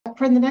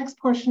for the next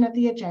portion of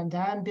the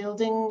agenda and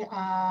building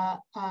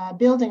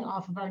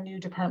off of our new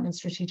department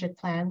strategic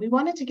plan, we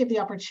wanted to give the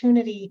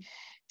opportunity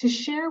to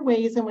share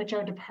ways in which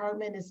our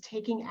department is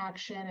taking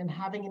action and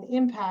having an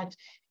impact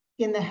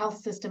in the health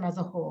system as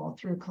a whole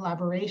through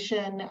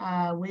collaboration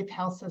with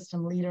health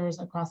system leaders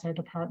across our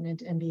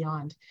department and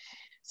beyond.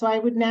 So I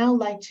would now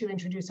like to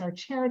introduce our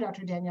chair,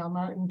 Dr. Danielle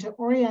Martin, to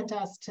orient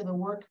us to the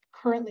work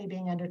currently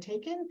being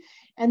undertaken,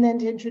 and then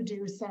to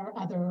introduce our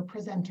other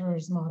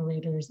presenters,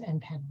 moderators, and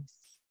panelists.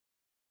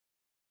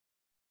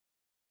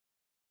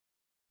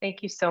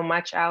 Thank you so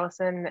much,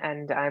 Allison,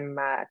 and I'm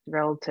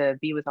thrilled to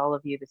be with all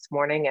of you this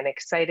morning and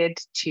excited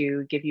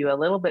to give you a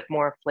little bit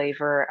more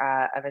flavor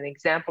of an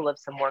example of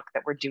some work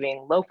that we're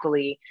doing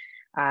locally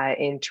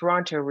in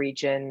Toronto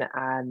region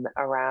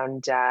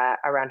around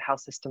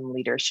health system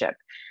leadership.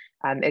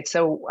 It's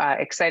so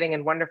exciting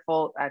and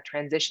wonderful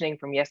transitioning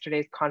from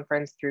yesterday's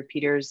conference through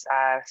Peter's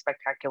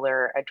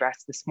spectacular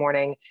address this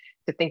morning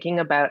to thinking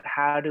about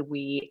how do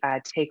we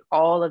take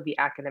all of the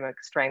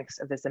academic strengths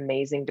of this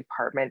amazing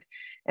department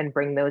and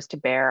bring those to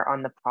bear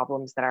on the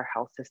problems that our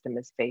health system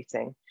is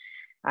facing.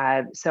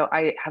 So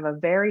I have a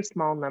very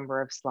small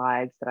number of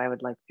slides that I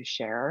would like to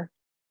share.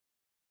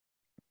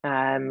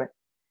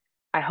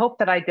 I hope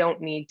that I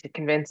don't need to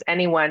convince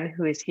anyone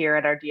who is here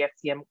at our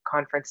DFCM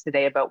conference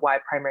today about why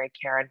primary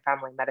care and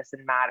family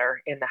medicine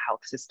matter in the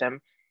health system.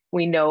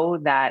 We know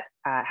that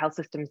health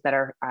systems that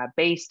are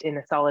based in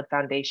a solid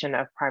foundation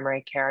of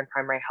primary care and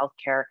primary health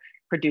care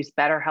produce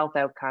better health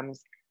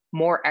outcomes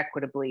more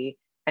equitably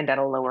and at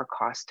a lower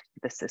cost to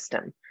the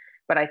system.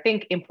 But I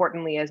think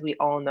importantly, as we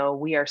all know,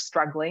 we are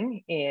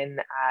struggling in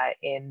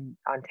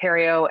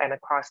Ontario and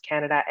across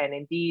Canada and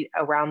indeed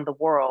around the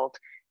world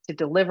to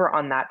deliver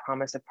on that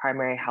promise of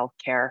primary health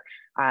care.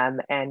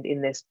 And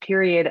in this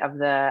period of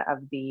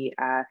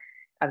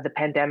the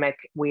pandemic,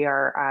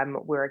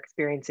 we're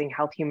experiencing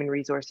health human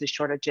resources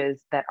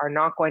shortages that are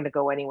not going to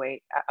go away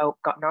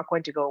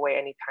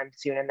anytime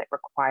soon, and that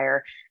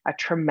require a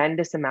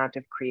tremendous amount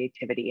of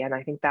creativity. And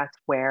I think that's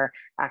where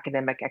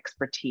academic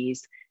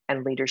expertise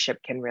and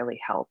leadership can really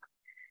help.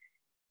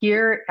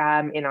 Here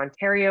in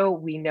Ontario,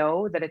 we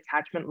know that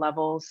attachment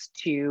levels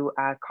to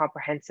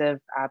comprehensive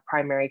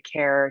primary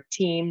care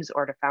teams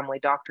or to family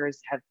doctors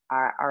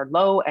are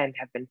low and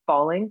have been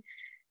falling.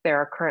 There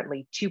are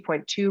currently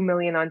 2.2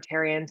 million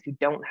Ontarians who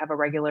don't have a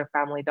regular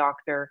family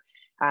doctor.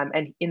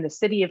 And in the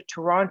city of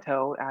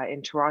Toronto,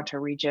 in Toronto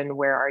region,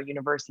 where our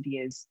university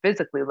is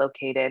physically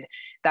located,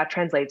 that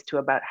translates to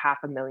about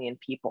 500,000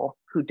 people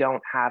who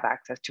don't have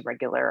access to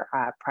regular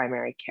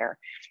primary care.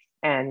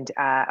 And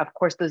of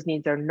course, those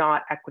needs are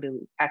not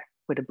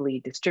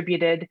equitably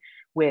distributed,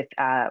 with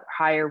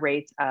higher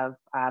rates of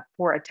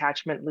poor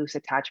attachment, loose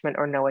attachment,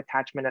 or no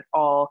attachment at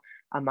all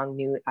among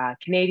new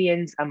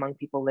Canadians, among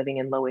people living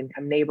in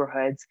low-income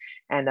neighborhoods,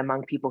 and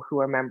among people who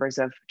are members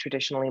of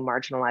traditionally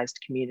marginalized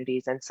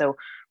communities. And so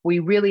we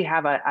really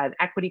have an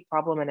equity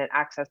problem and an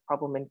access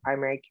problem in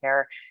primary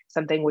care,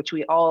 something which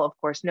we all, of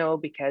course, know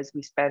because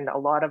we spend a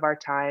lot of our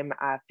time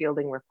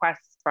fielding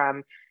requests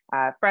from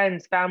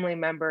friends, family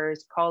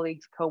members,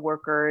 colleagues,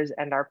 coworkers,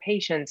 and our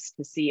patients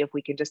to see if we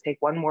can just take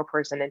one more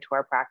person into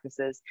our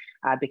practices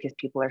because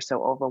people are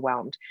so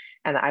overwhelmed.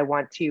 And I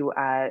want to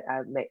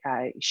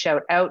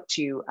shout out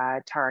to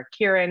Tara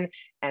Kieran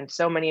and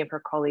so many of her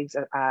colleagues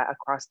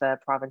across the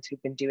province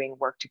who've been doing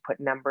work to put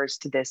numbers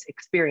to this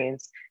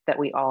experience that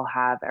we all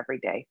have every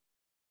day.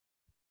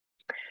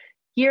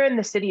 Here in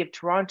the city of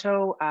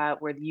Toronto,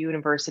 where the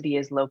university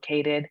is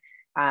located,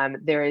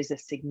 there is a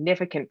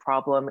significant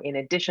problem in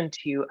addition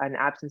to an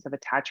absence of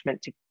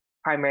attachment to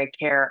primary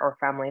care or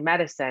family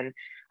medicine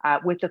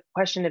with the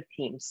question of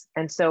teams.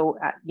 And so,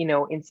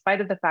 in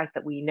spite of the fact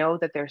that we know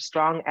that there's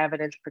strong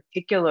evidence,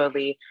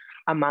 particularly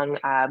among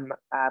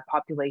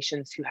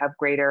populations who have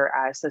greater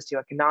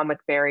socioeconomic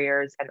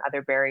barriers and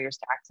other barriers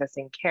to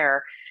accessing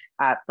care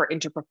for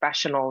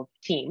interprofessional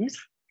teams,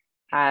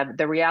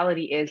 the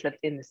reality is that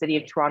in the city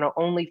of Toronto,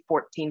 only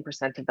 14%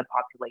 of the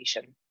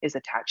population is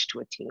attached to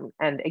a team.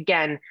 And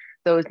again,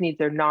 those needs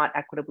are not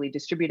equitably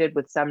distributed,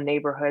 with some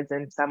neighborhoods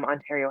and some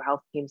Ontario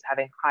health teams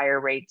having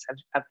higher rates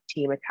of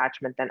team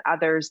attachment than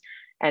others.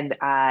 And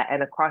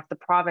across the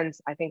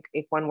province, I think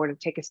if one were to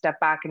take a step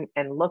back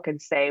and look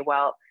and say,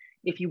 well,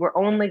 if you were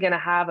only going to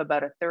have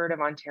about a third of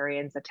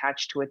Ontarians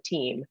attached to a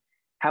team,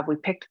 have we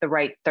picked the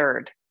right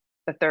third?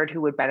 The third who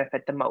would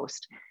benefit the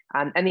most?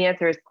 And the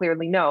answer is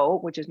clearly no,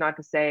 which is not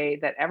to say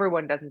that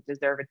everyone doesn't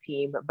deserve a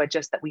team, but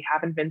just that we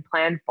haven't been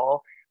planful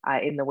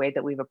in the way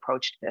that we've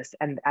approached this.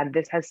 And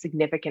this has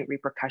significant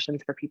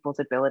repercussions for people's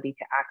ability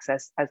to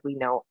access, as we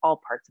know,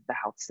 all parts of the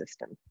health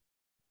system.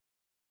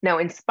 Now,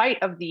 in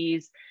spite of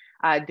these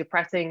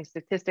depressing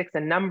statistics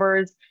and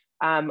numbers,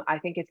 I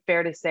think it's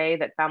fair to say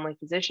that family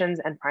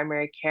physicians and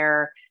primary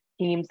care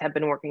teams have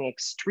been working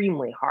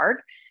extremely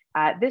hard.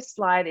 This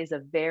slide is a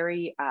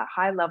very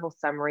high-level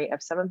summary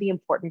of some of the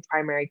important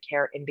primary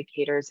care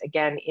indicators,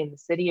 again, in the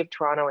city of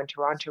Toronto and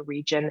Toronto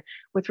region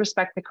with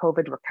respect to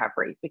COVID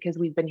recovery, because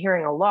we've been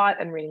hearing a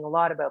lot and reading a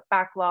lot about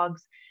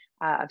backlogs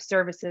of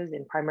services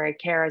in primary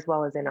care as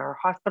well as in our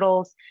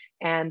hospitals.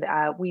 And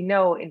we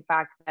know, in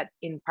fact, that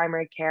in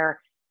primary care,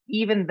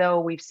 even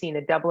though we've seen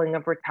a doubling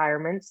of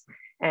retirements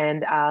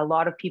and a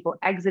lot of people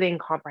exiting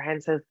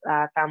comprehensive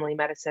family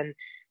medicine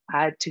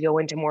to go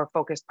into more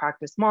focused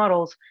practice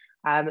models,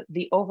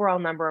 the overall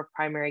number of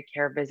primary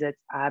care visits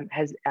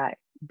has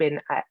been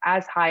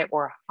as high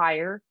or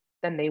higher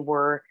than they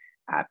were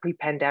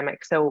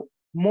pre-pandemic. So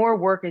more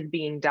work is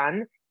being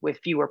done with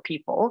fewer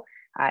people.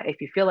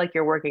 If you feel like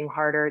you're working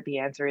harder, the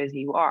answer is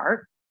you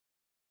are.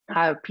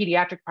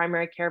 Pediatric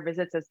primary care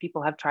visits, as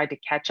people have tried to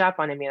catch up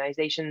on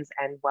immunizations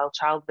and well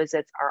child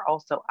visits, are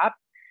also up.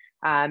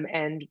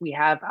 And we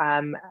have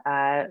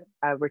a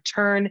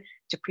return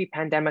to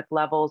pre-pandemic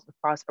levels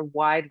across a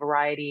wide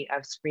variety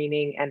of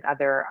screening and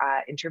other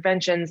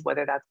interventions,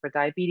 whether that's for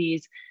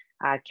diabetes,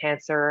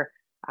 cancer,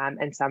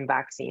 and some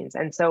vaccines.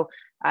 And so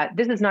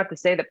this is not to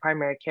say that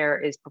primary care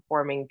is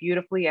performing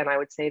beautifully. And I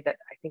would say that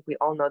I think we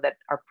all know that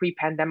our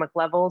pre-pandemic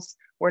levels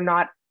were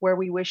not where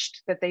we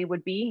wished that they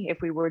would be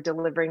if we were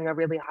delivering a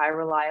really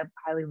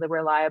highly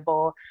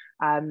reliable,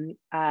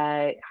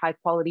 high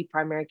quality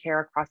primary care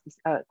across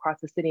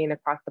the city and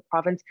across the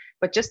province.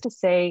 But just to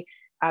say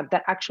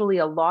that actually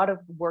a lot of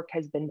work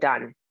has been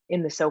done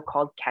in the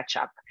so-called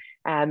catch-up.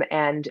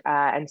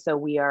 And so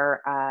we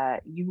are,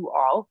 you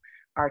all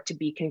are to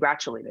be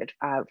congratulated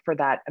for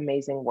that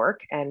amazing work.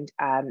 And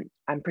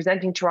I'm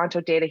presenting Toronto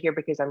data here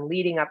because I'm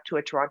leading up to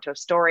a Toronto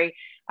story,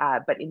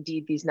 but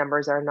indeed these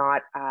numbers are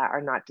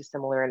not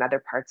dissimilar in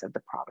other parts of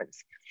the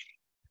province.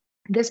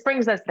 This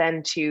brings us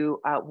then to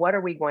what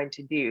are we going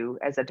to do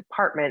as a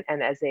department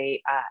and as a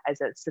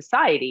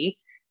society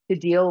to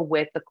deal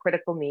with the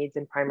critical needs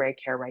in primary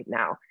care right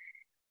now.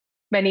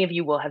 Many of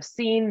you will have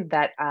seen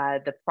that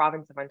the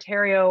province of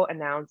Ontario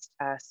announced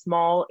a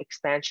small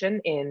expansion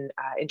in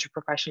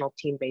interprofessional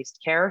team-based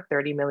care,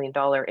 $30 million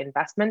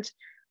investment.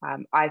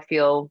 I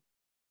feel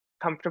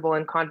comfortable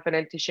and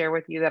confident to share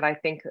with you that I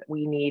think that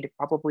we need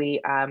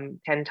probably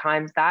 10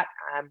 times that.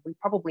 We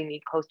probably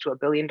need close to $1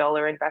 billion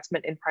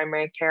investment in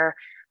primary care,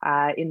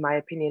 in my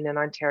opinion, in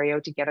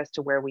Ontario to get us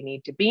to where we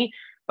need to be.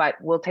 But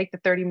we'll take the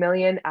 30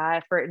 million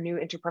for new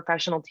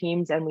interprofessional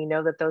teams, and we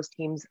know that those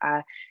teams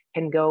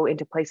can go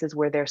into places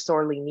where they're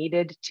sorely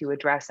needed to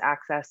address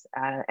access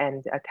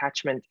and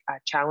attachment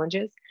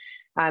challenges.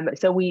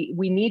 So we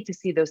need to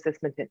see those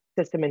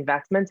system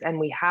investments, and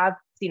we have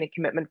seen a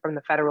commitment from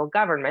the federal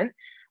government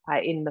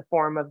in the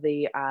form of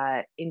the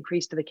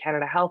increase to the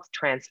Canada Health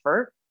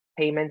transfer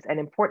payments, and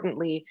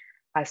importantly,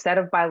 a set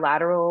of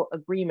bilateral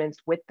agreements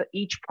with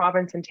each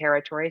province and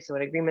territory. So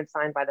an agreement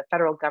signed by the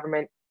federal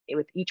government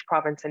with each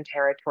province and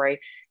territory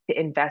to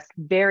invest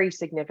very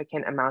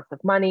significant amounts of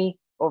money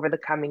over the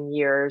coming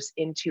years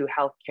into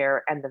healthcare.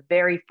 And the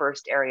very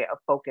first area of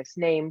focus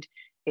named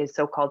is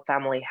so-called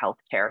family health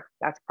care.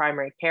 That's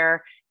primary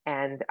care.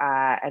 And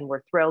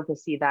we're thrilled to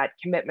see that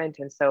commitment.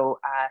 And so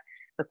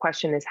the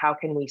question is, how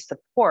can we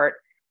support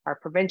our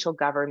provincial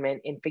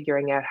government in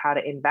figuring out how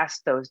to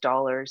invest those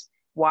dollars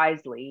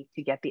wisely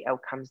to get the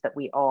outcomes that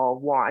we all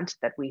want,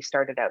 that we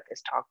started out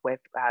this talk with,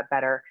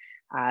 better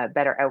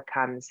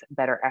outcomes,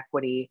 better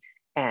equity,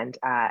 and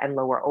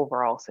lower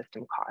overall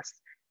system costs.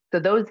 So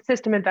those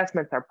system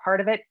investments are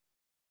part of it.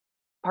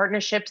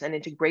 Partnerships and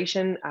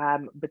integration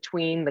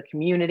between the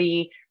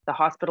community, the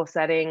hospital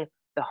setting,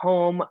 the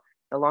home,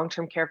 the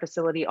long-term care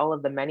facility, all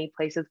of the many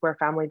places where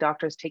family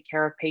doctors take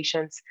care of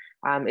patients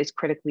is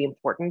critically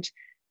important.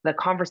 The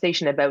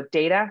conversation about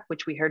data,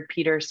 which we heard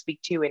Peter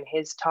speak to in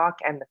his talk,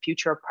 and the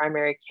future of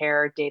primary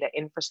care data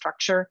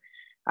infrastructure.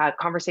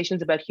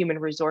 Conversations about human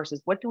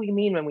resources. What do we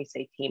mean when we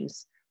say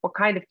teams? What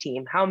kind of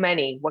team? How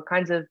many? What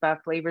kinds of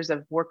flavors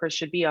of workers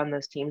should be on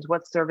those teams?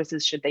 What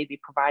services should they be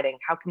providing?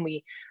 How can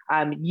we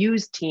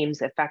use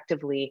teams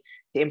effectively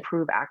to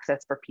improve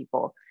access for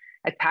people?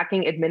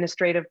 Attacking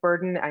administrative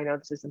burden. I know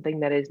this is something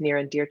that is near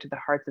and dear to the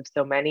hearts of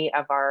so many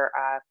of our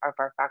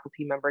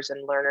faculty members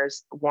and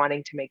learners,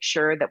 wanting to make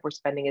sure that we're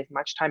spending as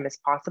much time as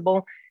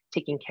possible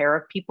taking care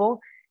of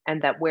people,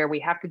 and that where we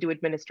have to do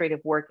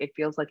administrative work, it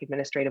feels like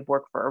administrative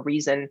work for a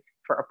reason,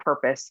 for a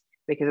purpose,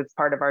 because it's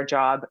part of our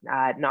job,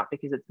 not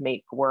because it's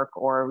make work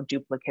or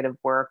duplicative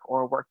work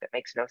or work that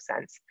makes no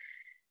sense.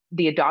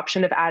 The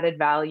adoption of added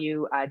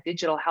value,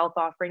 digital health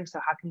offerings.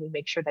 So how can we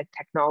make sure that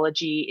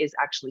technology is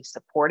actually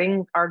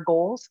supporting our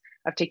goals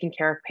of taking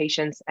care of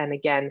patients? And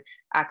again,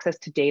 access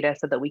to data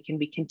so that we can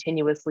be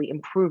continuously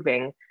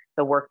improving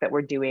the work that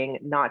we're doing,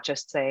 not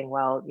just saying,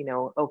 well, you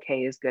know, okay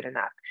is good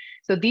enough.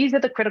 So these are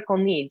the critical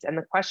needs. And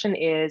the question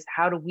is,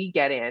 how do we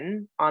get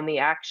in on the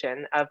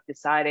action of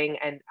deciding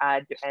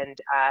and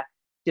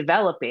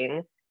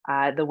developing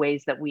the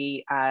ways that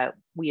we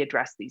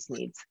address these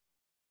needs?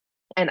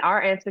 And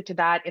our answer to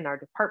that in our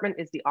department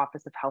is the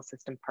Office of Health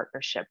System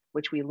Partnership,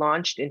 which we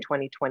launched in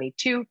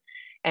 2022.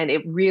 And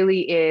it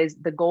really is,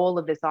 the goal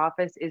of this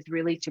office is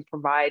really to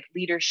provide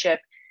leadership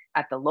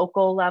at the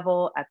local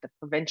level, at the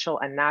provincial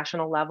and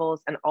national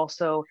levels, and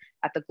also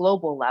at the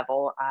global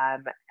level,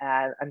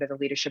 under the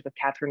leadership of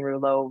Catherine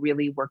Rouleau,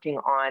 really working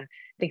on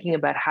thinking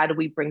about how do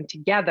we bring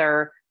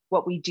together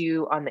what we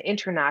do on the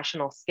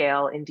international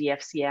scale in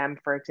DFCM,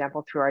 for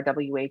example, through our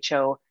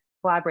WHO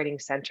collaborating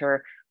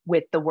center,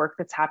 with the work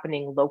that's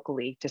happening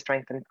locally to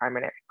strengthen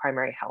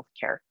primary health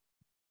care.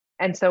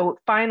 And so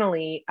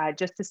finally,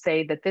 just to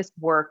say that this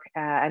work,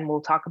 and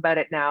we'll talk about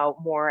it now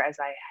more as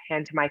I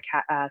hand to my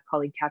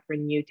colleague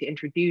Catherine Yu to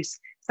introduce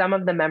some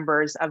of the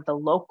members of the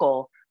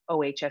local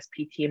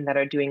OHSP team that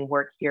are doing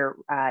work here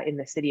in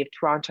the city of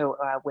Toronto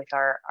with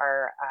our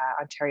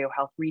Ontario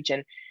Health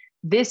region.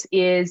 This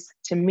is,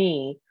 to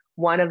me,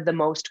 one of the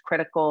most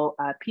critical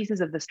pieces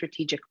of the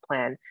strategic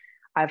plan.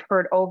 I've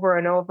heard over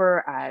and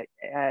over,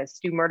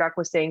 Stu Murdoch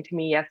was saying to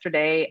me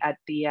yesterday at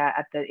the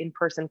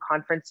in-person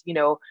conference, you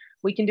know,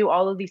 we can do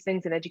all of these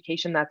things in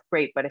education, that's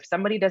great, but if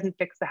somebody doesn't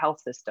fix the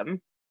health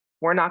system,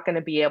 we're not going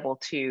to be able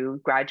to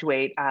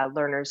graduate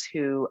learners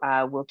who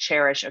will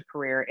cherish a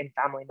career in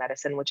family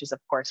medicine, which is of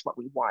course what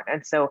we want.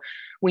 And so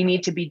we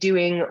need to be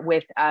doing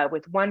with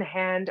one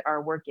hand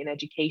our work in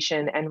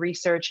education and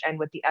research, and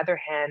with the other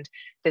hand,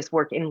 this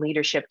work in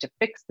leadership to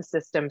fix the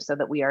system so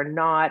that we are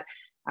not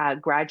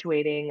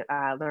graduating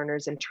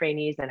learners and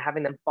trainees and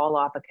having them fall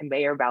off a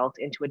conveyor belt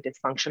into a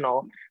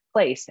dysfunctional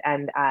place.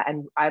 And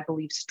I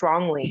believe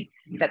strongly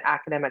that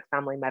academic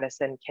family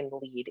medicine can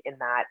lead in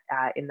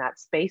that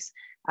space,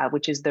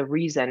 which is the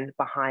reason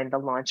behind the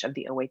launch of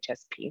the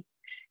OHSP.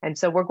 And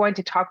so we're going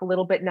to talk a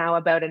little bit now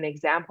about an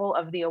example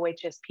of the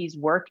OHSP's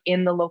work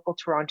in the local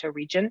Toronto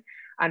region,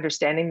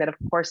 understanding that of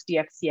course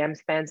DFCM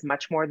spans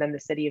much more than the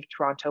city of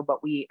Toronto,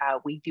 but we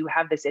do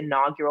have this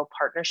inaugural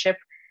partnership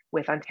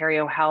with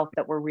Ontario Health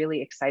that we're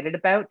really excited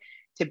about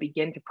to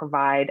begin to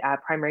provide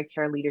primary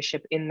care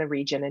leadership in the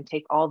region and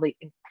take all the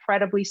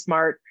incredibly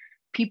smart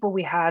people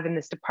we have in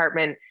this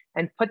department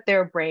and put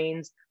their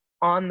brains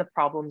on the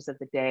problems of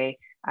the day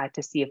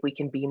to see if we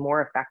can be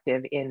more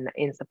effective in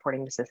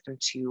supporting the system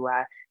to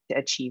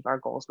achieve our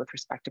goals with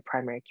respect to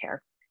primary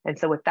care. And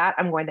so with that,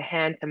 I'm going to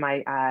hand to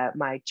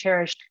my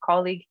cherished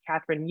colleague,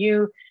 Catherine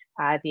Yu,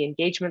 the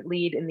engagement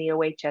lead in the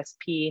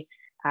OHSP,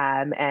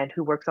 and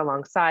who works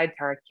alongside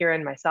Tara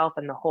Kieran, myself,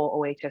 and the whole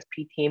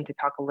OHSP team to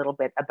talk a little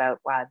bit about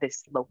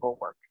this local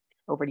work.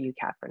 Over to you,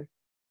 Catherine.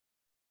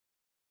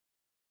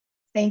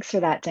 Thanks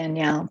for that,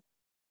 Danielle.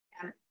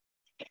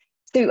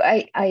 So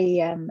I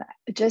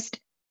just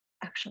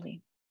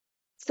actually,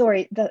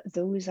 sorry,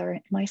 those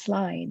aren't my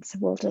slides.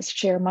 We'll just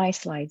share my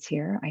slides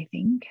here, I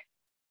think.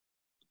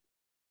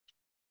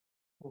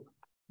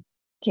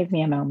 Give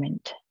me a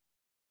moment.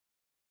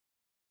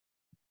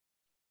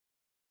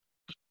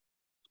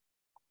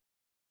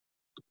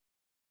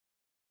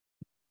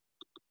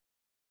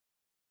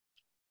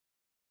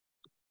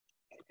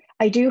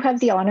 I do have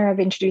the honor of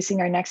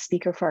introducing our next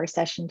speaker for our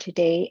session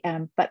today,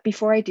 but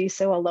before I do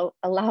so,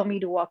 allow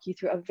me to walk you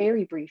through a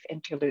very brief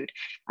interlude.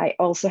 I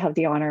also have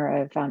the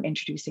honor of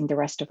introducing the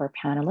rest of our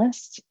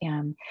panelists,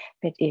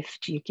 but if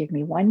you give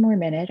me one more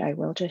minute, I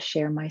will just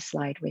share my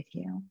slide with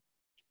you.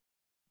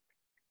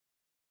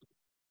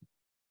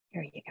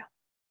 Here you go.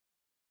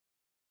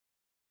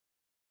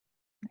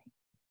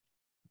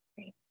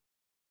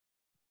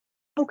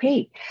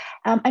 Okay,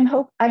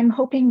 I'm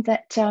hoping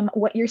that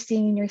what you're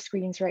seeing in your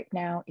screens right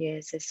now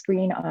is a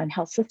screen on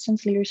health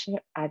systems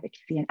leadership,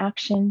 advocacy, and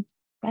action.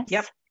 Yes.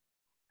 Yep.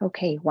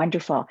 Okay,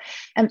 wonderful.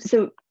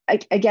 So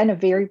again, a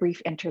very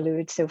brief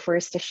interlude. So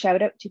first, a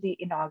shout out to the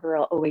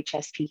inaugural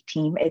OHSP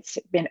team. It's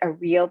been a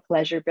real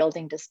pleasure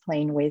building this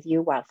plane with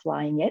you while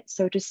flying it,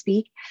 so to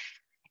speak.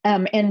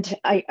 And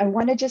I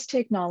wanted just to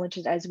acknowledge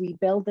that as we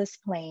build this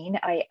plane,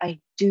 I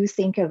do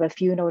think of a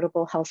few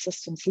notable health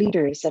systems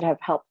leaders that have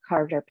helped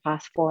carve our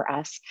path for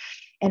us.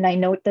 And I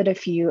note that a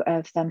few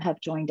of them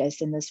have joined us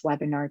in this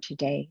webinar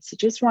today. So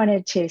just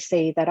wanted to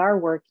say that our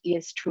work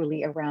is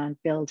truly around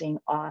building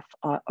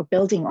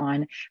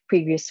on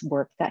previous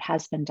work that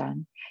has been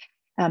done.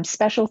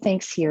 Special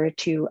thanks here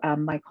to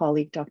my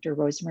colleague, Dr.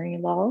 Rosemary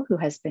Lal, who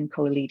has been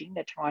co-leading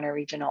the Toronto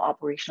Regional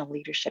Operational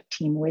Leadership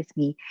Team with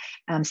me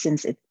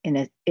since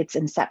its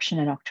inception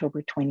in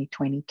October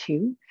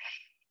 2022.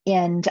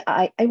 And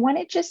I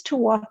wanted just to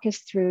walk us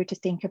through to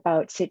think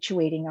about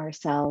situating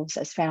ourselves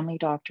as family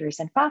doctors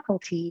and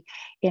faculty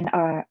in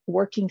our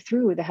working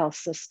through the health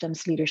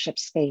systems leadership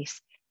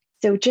space.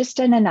 So just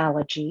an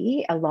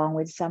analogy, along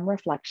with some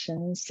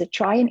reflections to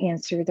try and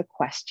answer the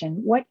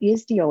question, what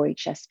is the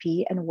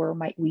OHSP and where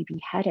might we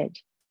be headed?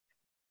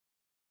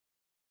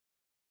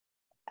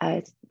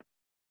 I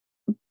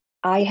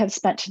have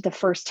spent the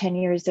first 10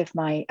 years of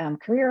my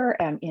career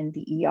in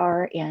the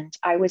ER, and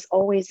I was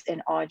always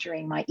in awe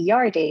during my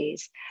ER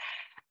days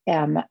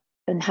and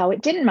how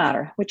it didn't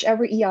matter.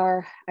 Whichever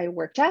ER I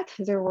worked at,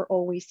 there were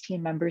always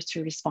team members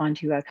to respond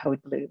to a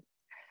code blue.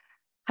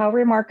 How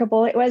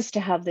remarkable it was to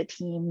have the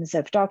teams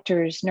of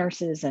doctors,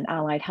 nurses, and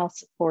allied health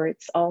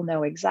supports all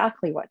know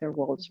exactly what their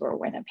roles were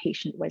when a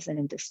patient was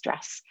in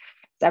distress.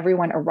 As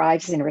everyone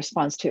arrives in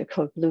response to a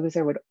code blue,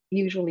 there would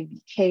usually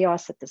be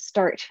chaos at the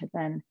start, and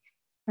then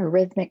a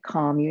rhythmic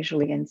calm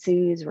usually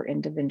ensues where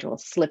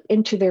individuals slip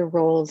into their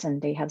roles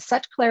and they have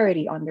such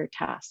clarity on their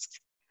tasks.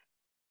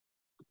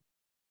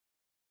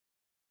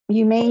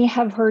 You may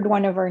have heard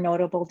one of our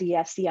notable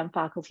DFCM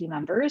faculty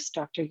members,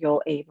 Dr.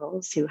 Joel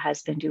Abels, who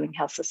has been doing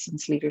health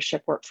systems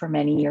leadership work for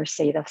many years,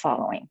 say the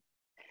following: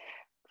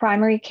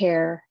 primary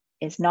care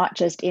is not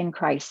just in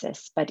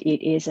crisis, but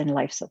it is in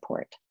life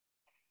support.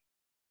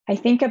 I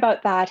think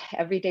about that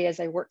every day as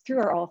I work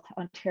through our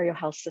Ontario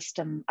health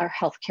system, our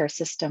healthcare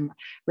system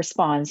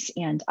response.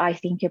 And I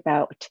think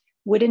about,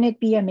 wouldn't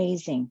it be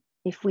amazing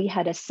if we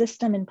had a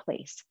system in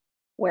place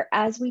where,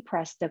 as we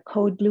press the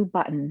code blue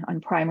button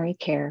on primary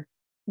care,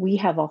 we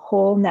have a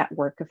whole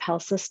network of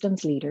health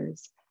systems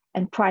leaders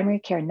and primary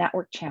care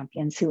network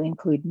champions who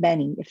include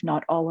many, if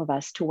not all of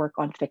us, to work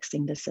on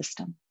fixing the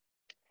system.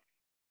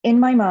 In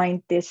my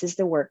mind, this is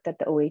the work that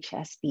the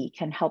OHSP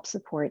can help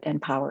support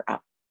and power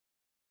up.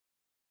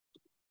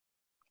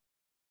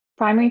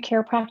 Primary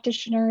care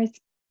practitioners,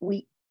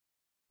 we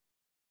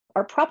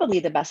are probably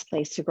the best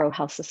place to grow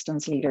health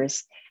systems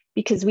leaders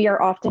because we are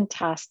often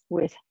tasked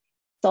with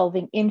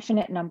solving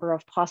infinite number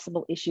of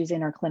possible issues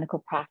in our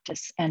clinical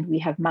practice, and we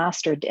have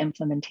mastered the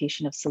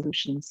implementation of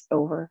solutions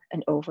over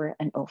and over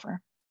and over.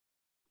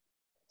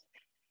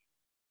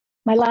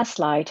 My last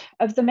slide.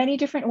 Of the many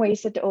different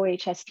ways that the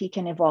OHSP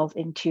can evolve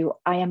into,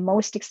 I am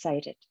most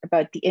excited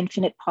about the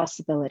infinite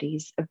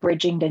possibilities of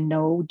bridging the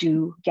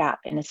no-do gap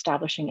in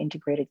establishing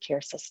integrated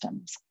care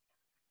systems.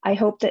 I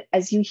hope that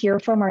as you hear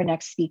from our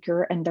next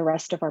speaker and the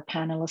rest of our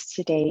panelists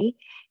today,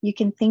 you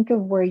can think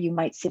of where you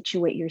might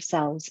situate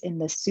yourselves in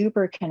the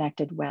super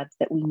connected web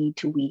that we need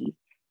to weave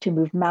to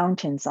move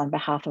mountains on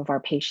behalf of our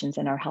patients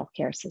and our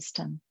healthcare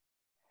system.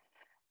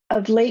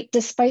 Of late,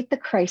 despite the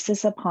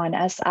crisis upon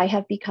us, I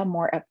have become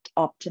more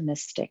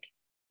optimistic,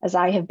 as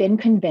I have been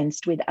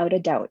convinced without a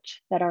doubt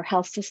that our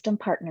health system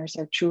partners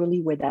are truly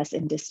with us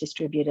in this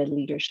distributed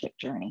leadership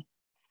journey.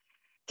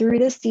 Through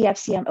this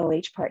DFCM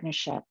OH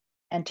partnership,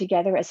 and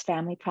together as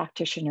family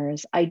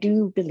practitioners, I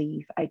truly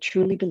believe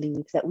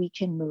that we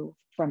can move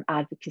from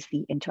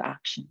advocacy into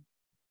action.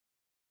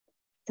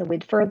 So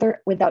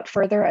without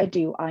further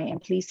ado, I am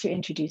pleased to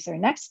introduce our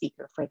next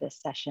speaker for this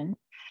session.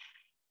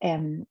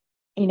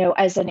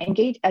 As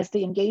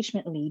the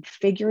engagement lead,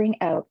 figuring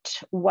out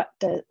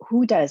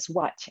who does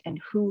what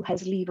and who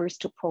has levers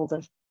to pull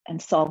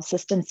and solve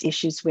systems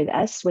issues with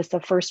us was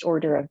the first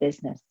order of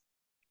business.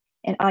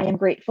 And I am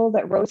grateful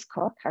that Rose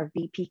Cook, our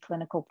VP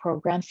Clinical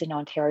Programs in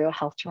Ontario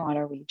Health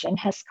Toronto Region,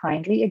 has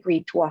kindly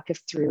agreed to walk us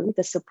through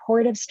the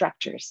supportive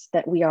structures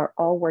that we are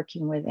all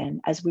working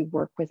within as we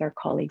work with our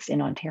colleagues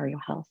in Ontario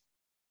Health.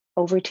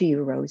 Over to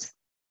you, Rose.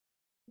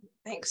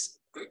 Thanks.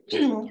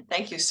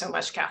 Thank you so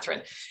much,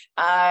 Catherine.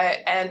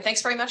 And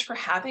thanks very much for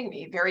having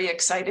me. Very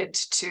excited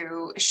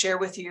to share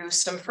with you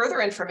some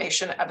further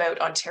information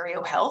about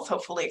Ontario Health,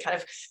 hopefully kind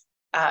of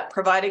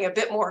providing a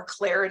bit more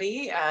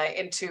clarity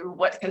into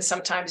what can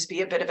sometimes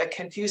be a bit of a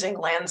confusing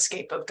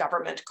landscape of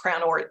government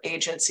crown or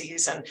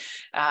agencies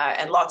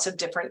and lots of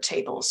different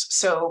tables.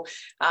 So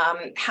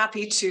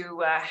happy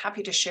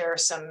to share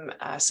some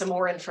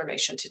more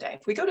information today.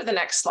 If we go to the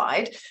next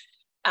slide,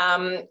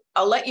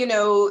 I'll let you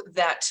know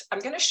that I'm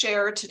going to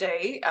share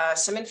today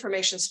some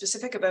information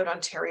specific about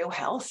Ontario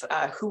Health,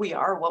 who we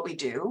are, what we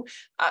do,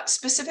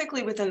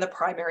 specifically within the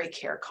primary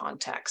care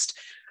context.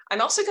 I'm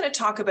also going to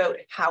talk about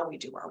how we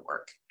do our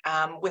work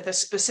with a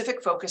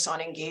specific focus on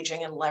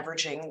engaging and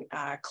leveraging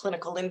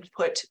clinical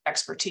input,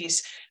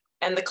 expertise,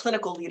 and the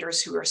clinical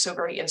leaders who are so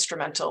very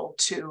instrumental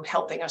to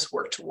helping us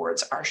work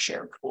towards our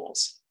shared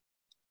goals.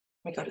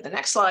 Let me go to the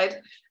next slide.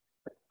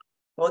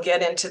 We'll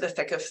get into the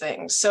thick of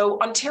things. So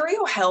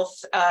Ontario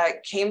Health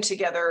came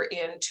together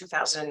in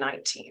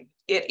 2019.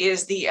 It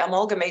is the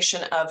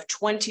amalgamation of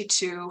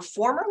 22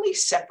 formerly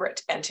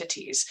separate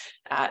entities,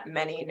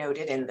 many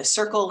noted in the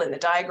circle in the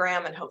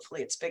diagram, and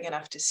hopefully it's big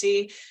enough to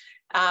see.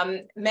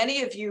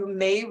 Many of you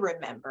may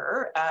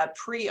remember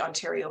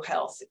pre-Ontario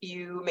Health,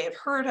 you may have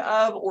heard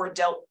of or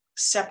dealt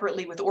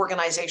separately with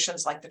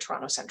organizations like the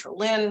Toronto Central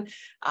LHIN,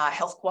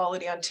 Health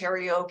Quality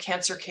Ontario,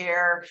 Cancer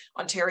Care,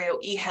 Ontario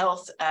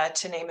eHealth,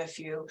 to name a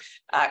few.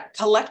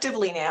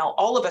 Collectively now,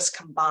 all of us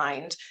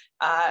combined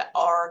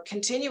are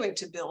continuing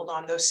to build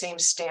on those same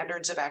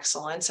standards of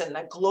excellence and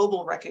the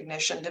global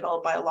recognition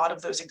developed by a lot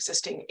of those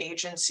existing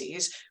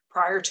agencies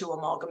prior to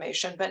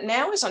amalgamation. But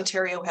now as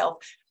Ontario Health,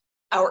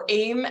 our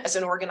aim as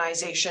an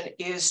organization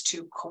is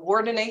to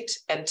coordinate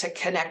and to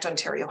connect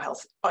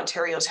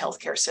Ontario's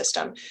healthcare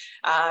system,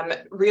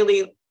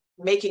 really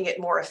making it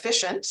more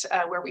efficient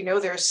where we know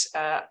there's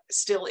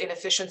still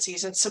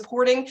inefficiencies, and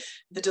supporting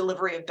the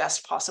delivery of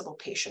best possible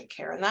patient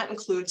care. And that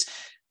includes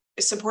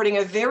supporting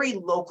a very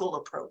local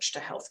approach to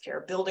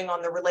healthcare, building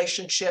on the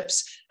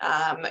relationships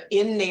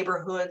in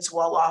neighborhoods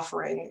while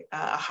offering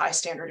a high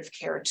standard of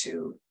care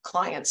to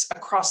clients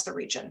across the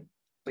region.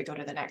 We go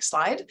to the next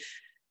slide.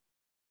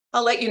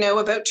 I'll let you know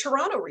about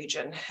Toronto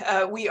Region.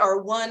 We are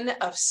one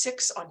of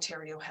 6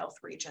 Ontario Health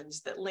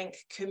regions that link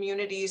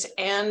communities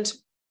and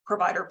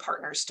provider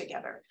partners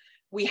together.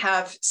 We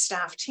have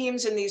staff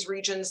teams in these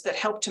regions that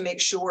help to make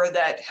sure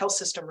that health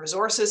system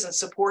resources and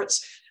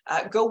supports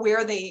go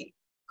where they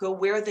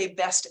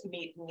best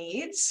meet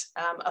needs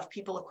of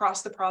people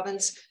across the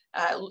province,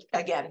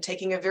 again,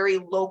 taking a very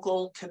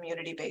local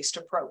community-based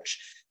approach.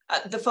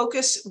 The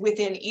focus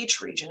within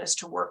each region is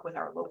to work with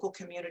our local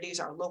communities,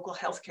 our local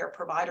healthcare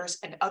providers,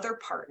 and other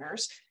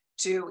partners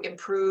to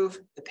improve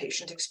the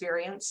patient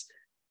experience,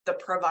 the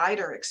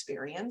provider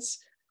experience,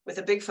 with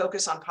a big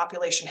focus on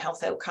population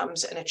health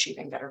outcomes and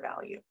achieving better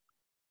value.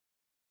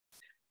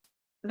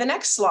 The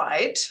next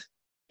slide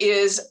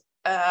is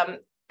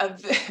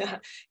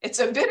it's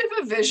a bit of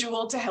a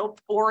visual to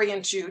help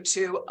orient you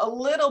to a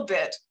little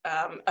bit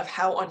of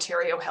how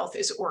Ontario Health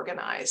is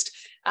organized,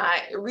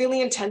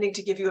 really intending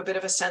to give you a bit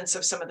of a sense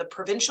of some of the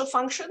provincial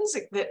functions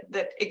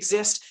that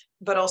exist,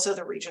 but also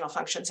the regional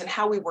functions and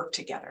how we work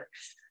together.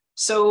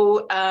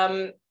 So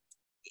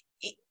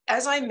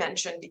as I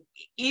mentioned,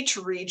 each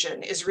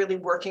region is really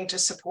working to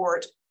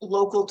support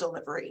local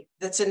delivery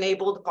that's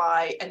enabled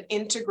by an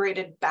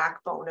integrated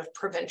backbone of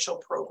provincial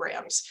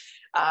programs,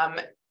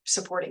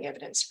 supporting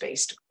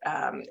evidence-based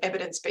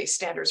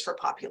standards for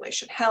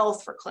population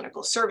health, for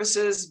clinical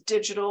services,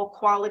 digital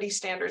quality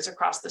standards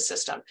across the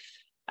system.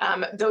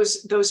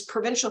 Those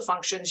provincial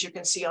functions you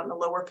can see on the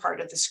lower part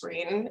of the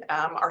screen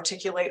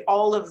articulate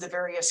all of the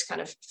various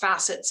kind of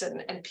facets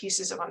and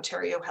pieces of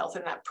Ontario Health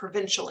in that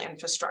provincial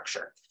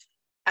infrastructure.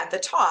 At the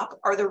top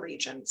are the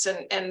regions,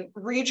 and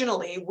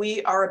regionally,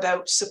 we are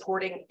about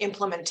supporting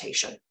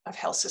implementation of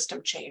health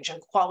system change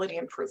and quality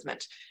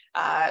improvement.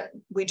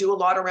 We do a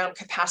lot around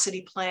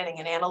capacity planning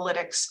and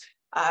analytics.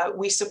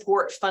 We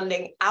support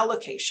funding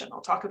allocation.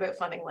 I'll talk about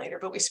funding later,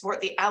 but we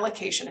support the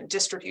allocation and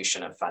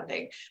distribution of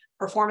funding,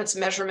 performance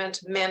measurement,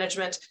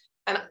 management,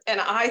 and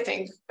I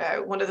think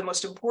one of the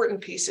most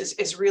important pieces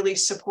is really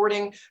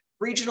supporting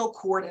regional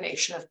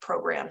coordination of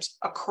programs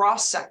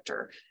across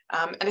sector.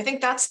 And I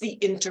think that's the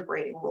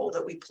integrating role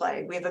that we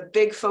play. We have a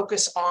big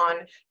focus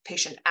on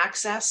patient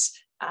access,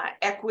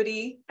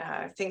 equity,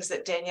 things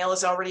that Danielle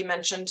has already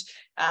mentioned,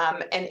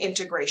 and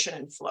integration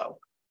and flow.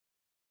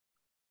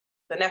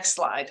 The next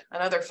slide,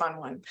 another fun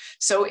one.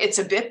 So it's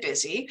a bit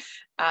busy,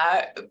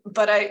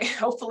 but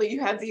hopefully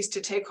you have these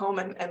to take home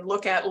and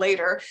look at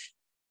later.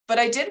 But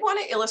I did want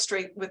to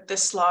illustrate with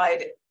this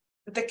slide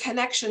the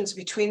connections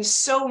between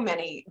so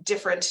many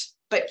different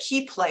but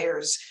key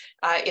players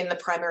in the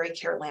primary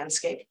care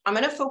landscape. I'm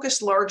going to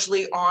focus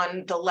largely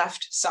on the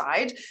left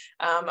side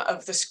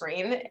of the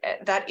screen,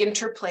 that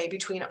interplay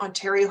between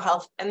Ontario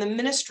Health and the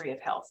Ministry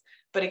of Health.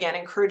 But again,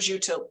 encourage you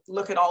to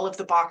look at all of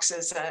the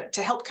boxes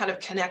to help kind of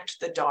connect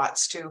the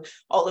dots to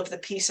all of the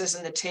pieces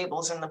and the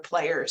tables and the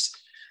players.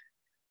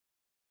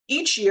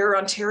 Each year,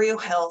 Ontario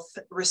Health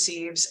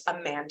receives a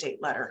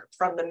mandate letter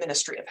from the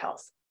Ministry of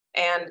Health.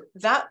 And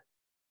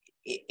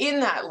in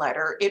that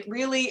letter, it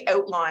really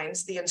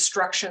outlines the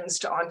instructions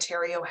to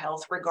Ontario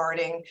Health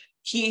regarding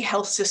key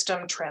health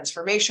system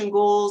transformation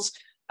goals,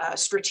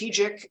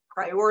 strategic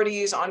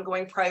priorities,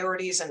 ongoing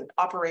priorities, and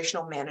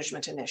operational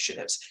management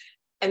initiatives.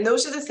 And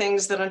those are the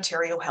things that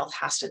Ontario Health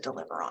has to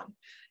deliver on.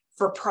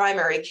 For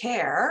primary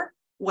care,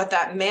 what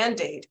that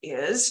mandate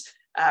is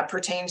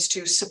pertains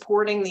to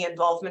supporting the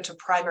involvement of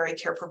primary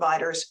care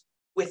providers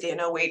within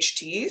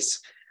OHTs,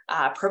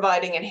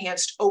 providing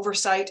enhanced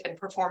oversight and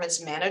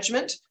performance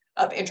management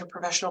of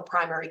interprofessional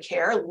primary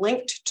care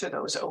linked to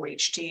those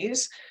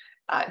OHTs,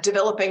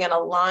 developing an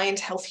aligned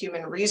health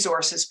human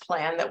resources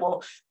plan that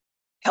will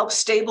help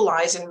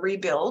stabilize and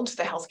rebuild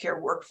the healthcare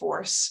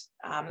workforce,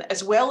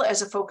 as well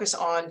as a focus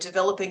on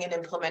developing and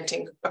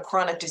implementing a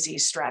chronic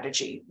disease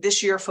strategy,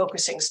 this year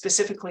focusing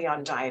specifically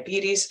on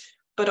diabetes,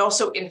 but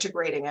also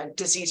integrating a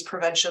disease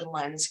prevention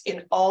lens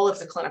in all of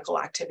the clinical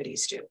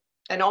activities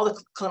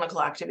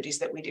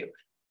that we do.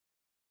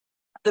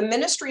 The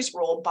ministry's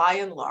role, by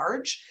and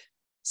large,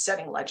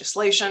 setting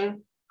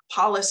legislation,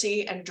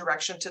 policy, and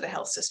direction to the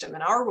health system.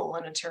 And our role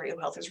in Ontario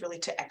Health is really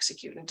to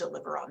execute and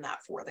deliver on that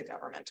for the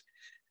government.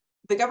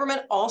 The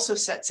government also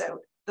sets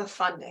out the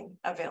funding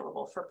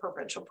available for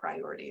provincial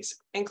priorities,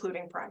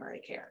 including primary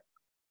care,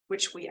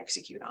 which we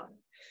execute on.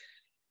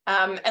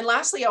 And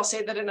lastly, I'll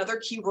say that another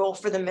key role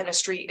for the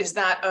ministry is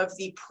that of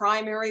the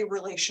primary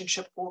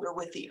relationship holder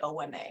with the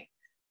OMA.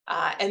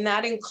 And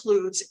that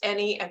includes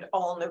any and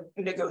all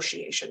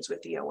negotiations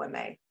with the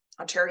OMA.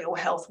 Ontario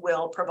Health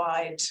will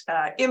provide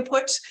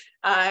input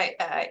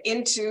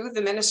into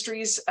the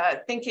ministry's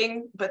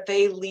thinking, but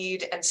they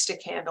lead and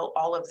stick handle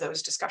all of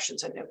those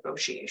discussions and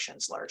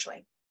negotiations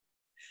largely.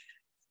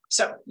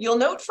 So you'll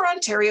note for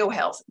Ontario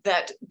Health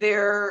that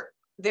there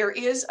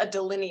is a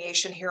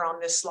delineation here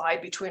on this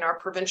slide between our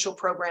provincial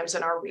programs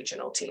and our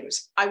regional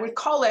teams. I would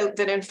call out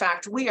that, in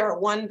fact, we are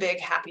one big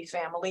happy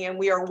family and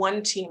we are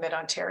one team at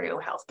Ontario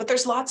Health, but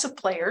there's lots of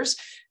players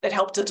that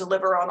help to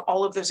deliver on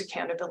all of those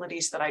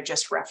accountabilities that I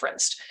just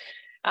referenced.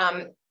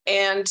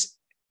 And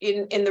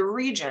in the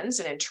regions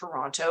and in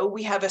Toronto,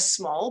 we have a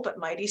small but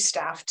mighty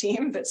staff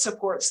team that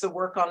supports the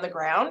work on the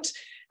ground.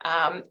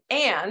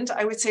 And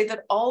I would say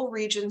that all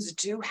regions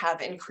do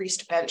have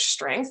increased bench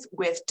strength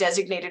with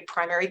designated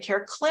primary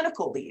care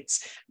clinical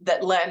leads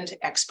that lend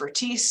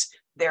expertise,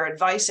 their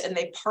advice, and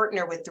they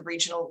partner with the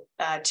regional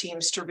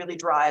teams to really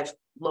drive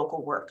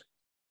local work.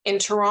 In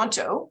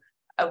Toronto,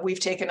 we've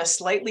taken a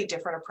slightly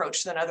different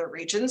approach than other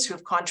regions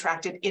who've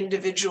contracted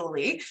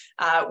individually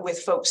with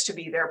folks to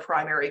be their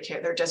primary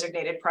care, their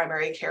designated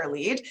primary care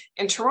lead.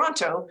 In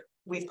Toronto,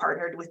 we've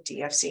partnered with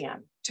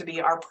DFCM to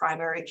be our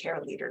primary care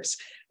leaders,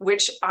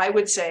 which I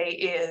would say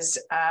is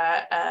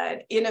an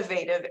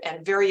innovative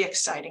and very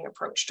exciting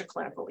approach to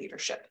clinical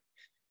leadership.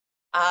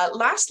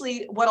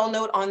 Lastly, what I'll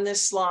note on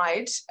this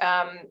slide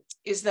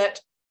is that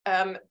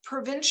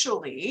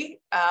provincially,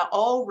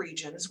 all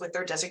regions with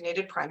their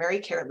designated primary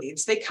care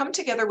leads, they come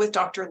together with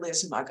Dr.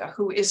 Liz Mugga,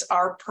 who is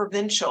our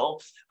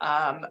provincial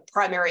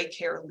primary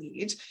care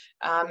lead.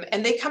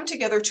 And they come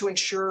together to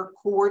ensure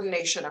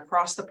coordination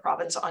across the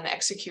province on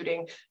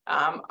executing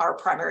our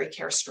primary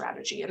care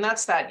strategy. And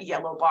that's that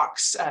yellow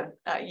box,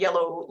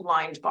 yellow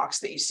lined box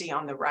that you see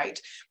on the right.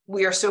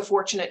 We are so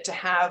fortunate to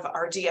have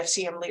our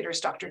DFCM leaders,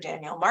 Dr.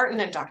 Danielle Martin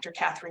and Dr.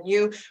 Catherine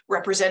Yu,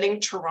 representing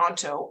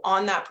Toronto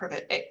on that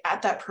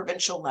at that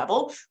provincial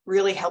level,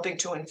 really helping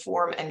to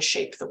inform and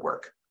shape the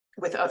work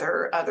with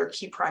other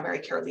key primary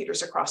care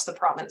leaders across the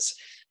province.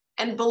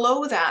 And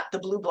below that, the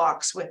blue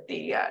blocks with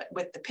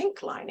the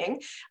pink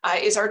lining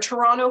is our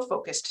Toronto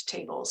focused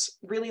tables,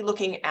 really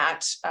looking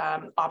at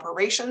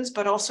operations,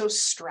 but also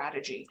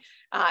strategy.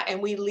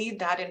 And we lead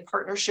that in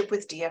partnership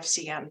with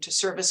DFCM to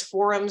serve as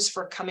forums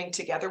for coming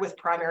together with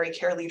primary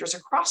care leaders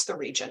across the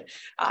region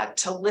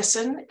to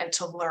listen and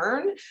to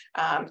learn,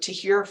 to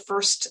hear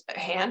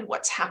firsthand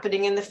what's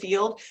happening in the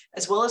field,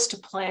 as well as to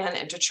plan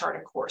and to chart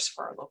a course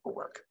for our local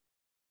work.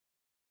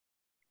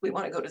 We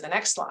want to go to the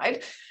next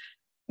slide.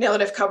 Now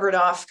that I've covered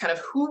off kind of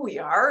who we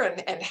are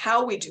and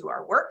how we do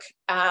our work,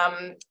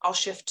 I'll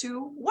shift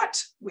to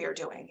what we are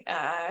doing,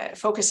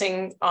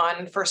 focusing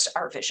on first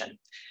our vision.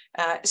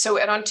 So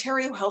at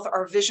Ontario Health,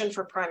 our vision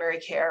for primary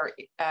care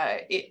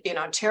in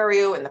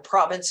Ontario and the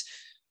province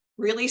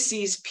really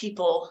sees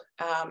people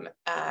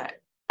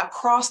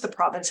across the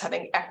province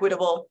having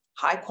equitable,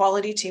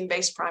 high-quality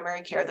team-based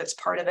primary care that's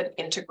part of an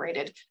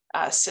integrated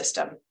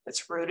system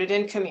that's rooted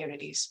in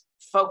communities,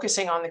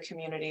 focusing on the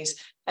communities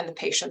and the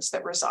patients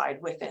that reside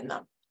within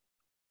them.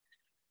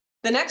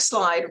 The next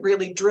slide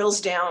really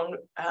drills down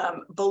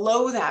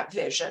below that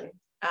vision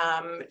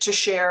to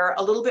share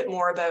a little bit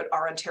more about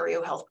our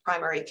Ontario Health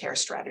primary care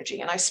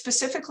strategy. And I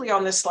specifically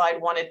on this slide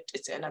wanted,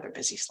 it's another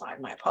busy slide,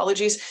 my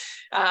apologies.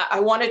 I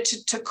wanted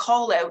to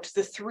call out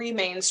the three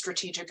main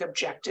strategic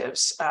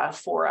objectives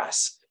for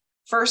us.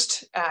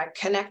 First,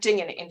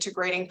 connecting and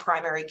integrating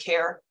primary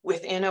care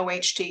within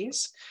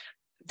OHTs.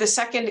 The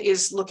second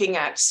is looking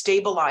at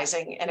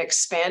stabilizing and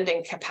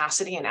expanding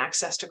capacity and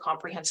access to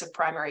comprehensive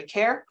primary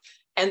care.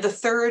 And the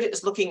third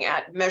is looking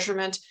at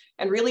measurement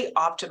and really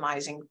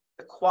optimizing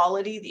the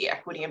quality, the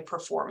equity, and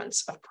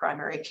performance of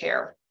primary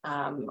care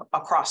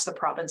across the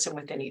province and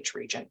within each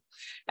region.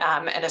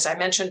 And as I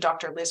mentioned,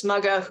 Dr. Liz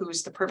Mugga,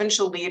 who's the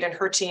provincial lead, and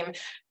her team,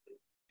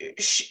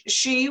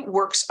 she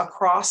works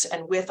across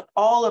and with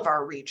all of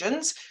our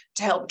regions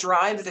to help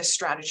drive this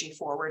strategy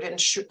forward and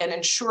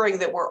ensuring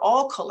that we're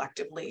all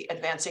collectively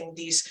advancing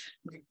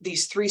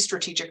these three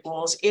strategic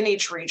goals in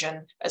each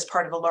region as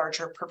part of a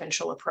larger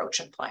provincial approach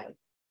and plan.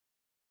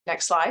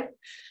 Next slide.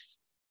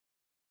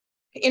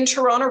 In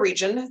Toronto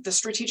region, the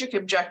strategic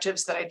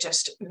objectives that I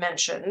just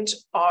mentioned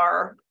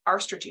are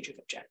our strategic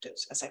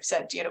objectives. As I've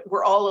said,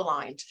 we're all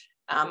aligned.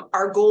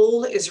 Our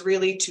goal is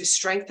really to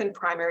strengthen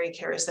primary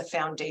care as the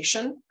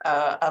foundation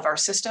of our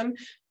system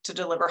to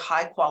deliver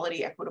high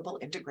quality, equitable,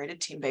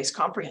 integrated, team-based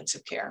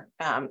comprehensive care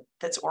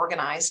that's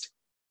organized,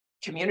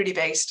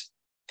 community-based,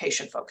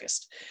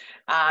 patient-focused.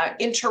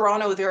 In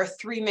Toronto, there are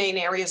three main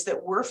areas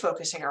that we're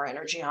focusing our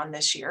energy on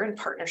this year in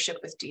partnership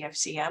with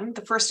DFCM.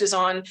 The first is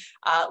on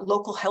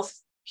local health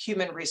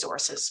human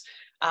resources,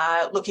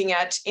 looking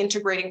at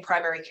integrating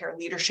primary care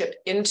leadership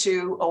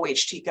into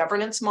OHT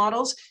governance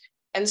models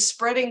and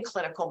spreading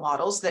clinical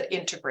models that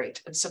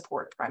integrate and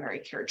support primary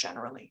care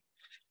generally.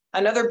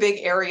 Another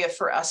big area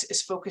for us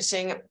is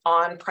focusing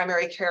on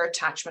primary care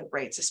attachment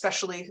rates,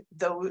 especially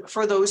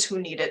for those who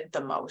need it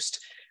the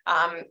most.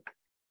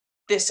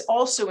 This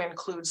also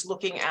includes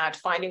looking at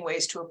finding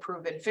ways to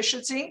improve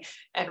efficiency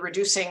and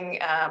reducing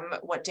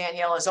what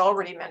Danielle has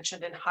already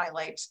mentioned and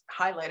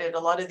highlighted a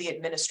lot of the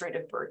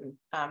administrative burden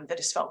that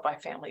is felt by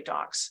family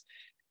docs.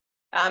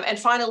 And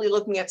finally,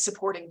 looking at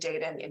supporting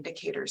data and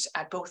indicators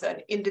at both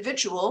an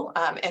individual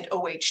and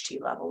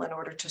OHT level in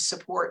order to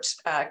support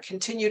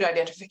continued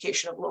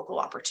identification of local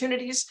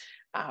opportunities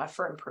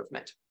for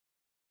improvement.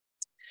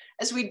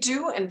 As we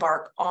do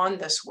embark on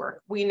this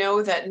work, we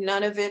know that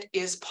none of it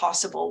is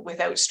possible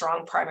without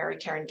strong primary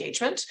care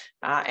engagement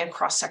and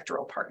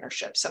cross-sectoral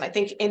partnerships. And I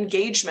think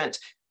engagement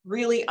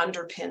really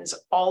underpins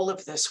all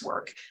of this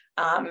work,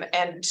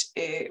 and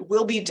it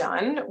will be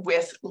done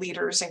with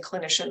leaders and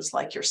clinicians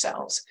like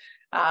yourselves.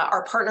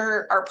 Our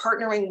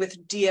partnering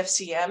with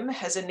DFCM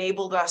has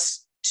enabled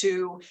us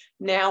to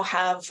now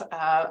have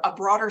a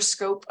broader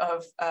scope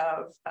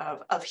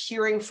of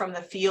hearing from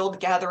the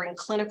field, gathering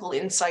clinical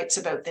insights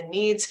about the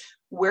needs,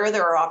 where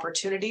there are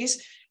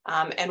opportunities,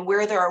 and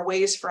where there are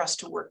ways for us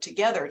to work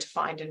together to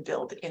find and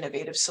build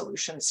innovative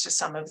solutions to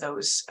some of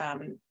those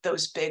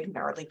big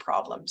gnarly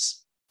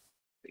problems.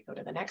 We go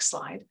to the next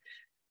slide.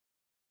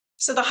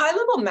 So the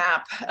high-level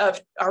map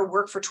of our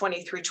work for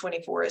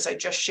 23-24, as I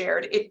just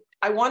shared,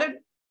 I wanted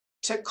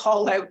to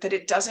call out that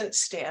it doesn't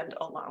stand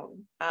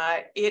alone.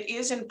 It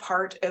is in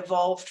part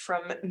evolved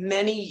from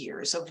many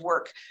years of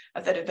work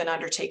that have been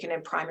undertaken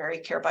in primary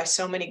care by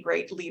so many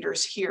great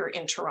leaders here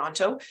in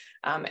Toronto.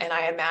 And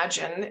I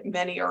imagine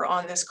many are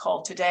on this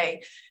call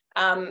today.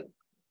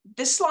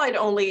 This slide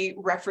only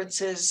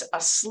references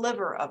a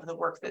sliver of the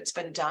work that's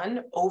been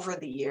done over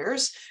the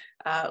years,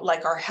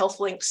 like our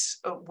HealthLinks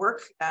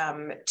work,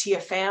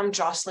 TFM,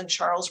 Jocelyn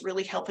Charles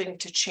really helping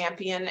to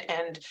champion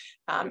and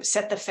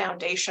set the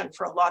foundation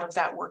for a lot of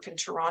that work in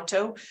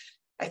Toronto.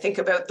 I think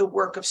about the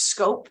work of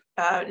Scope,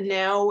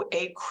 now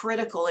a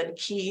critical and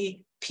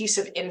key piece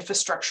of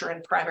infrastructure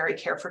in primary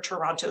care for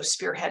Toronto,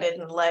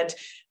 spearheaded and led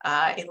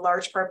in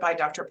large part by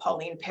Dr.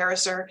 Pauline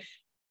Pariser.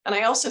 And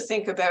I also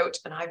think about,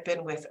 and I've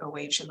been with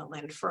OH and the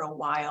LIN for a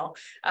while,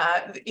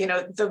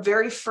 the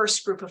very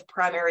first group of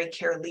primary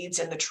care leads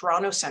in the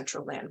Toronto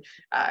Central LIN,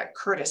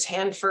 Curtis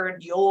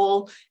Hanford,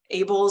 Yoel,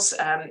 Abels,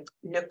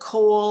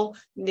 Nicole,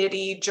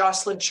 Nidhi,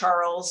 Jocelyn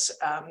Charles,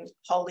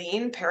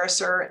 Pauline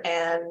Pariser,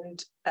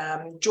 and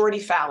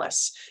Jordy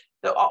Fallis.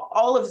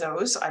 All of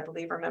those, I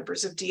believe, are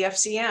members of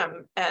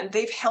DFCM, and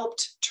they've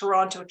helped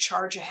Toronto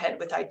charge ahead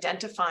with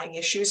identifying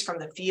issues from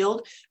the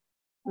field,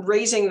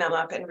 raising them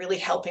up and really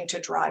helping to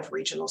drive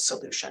regional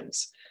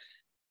solutions.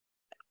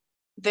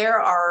 There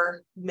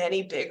are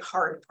many big,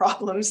 hard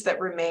problems that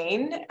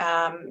remain,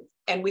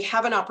 and we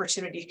have an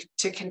opportunity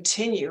to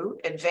continue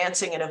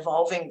advancing and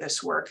evolving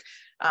this work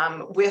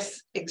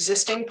with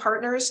existing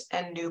partners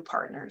and new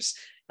partners.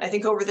 I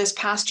think over this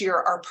past year,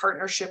 our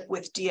partnership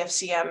with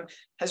DFCM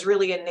has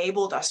really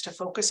enabled us to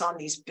focus on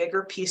these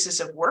bigger pieces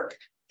of work,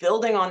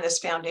 building on this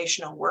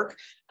foundational work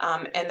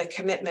and the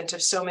commitment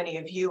of so many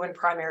of you and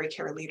primary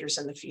care leaders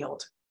in the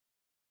field.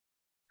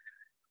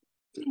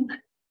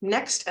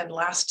 Next and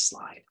last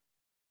slide.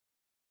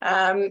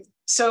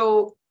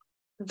 So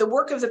the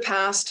work of the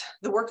past,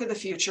 the work of the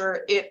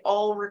future, it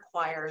all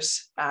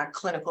requires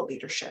clinical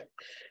leadership.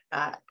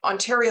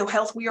 Ontario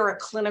Health, we are a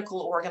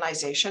clinical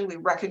organization. We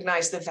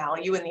recognize the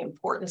value and the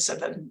importance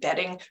of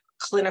embedding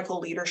clinical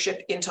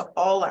leadership into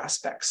all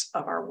aspects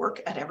of our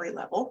work at every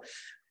level.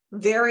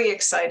 Very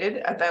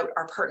excited about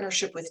our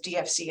partnership with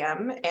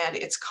DFCM and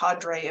its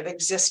cadre of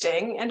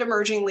existing and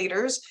emerging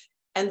leaders,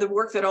 and the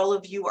work that all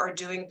of you are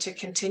doing to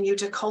continue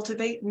to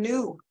cultivate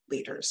new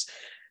leaders.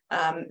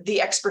 The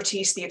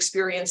expertise, the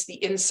experience, the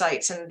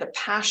insights, and the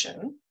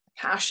passion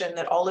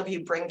that all of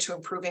you bring to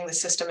improving the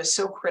system is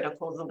so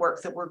critical to the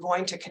work that we're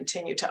going to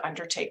continue to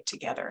undertake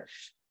together.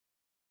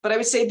 But I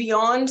would say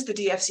beyond the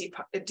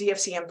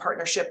DFCM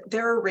partnership,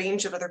 there are a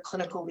range of other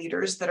clinical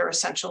leaders that are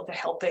essential to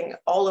helping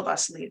all of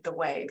us lead the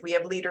way. We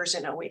have leaders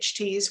in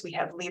OHTs, we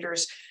have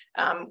leaders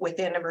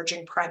within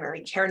emerging primary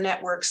care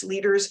networks,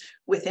 leaders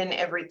within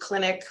every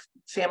clinic,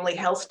 family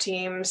health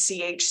team,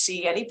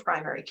 CHC, any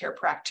primary care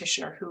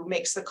practitioner who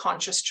makes the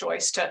conscious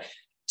choice to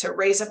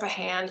raise up a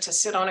hand, to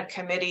sit on a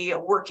committee, a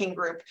working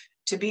group,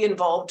 to be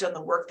involved in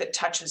the work that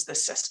touches the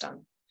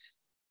system.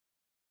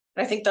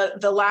 I think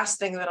the last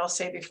thing that I'll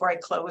say before I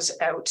close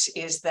out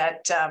is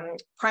that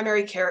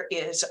primary care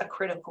is a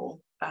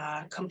critical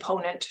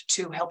component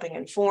to helping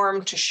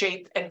inform, to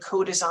shape and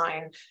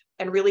co-design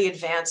and really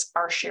advance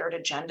our shared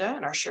agenda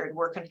and our shared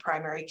work in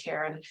primary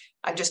care. And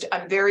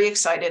I'm very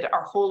excited.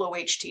 Our whole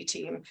OHT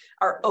team,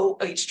 our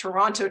OH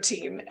Toronto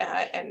team,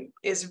 and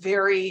is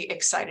very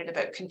excited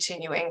about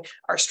continuing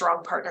our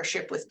strong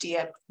partnership with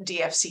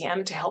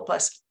DFCM to help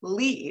us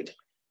lead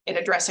in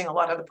addressing a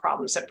lot of the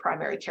problems that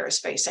primary care is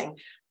facing,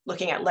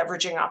 looking at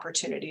leveraging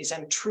opportunities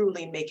and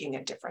truly making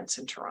a difference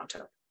in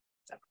Toronto.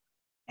 So,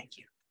 thank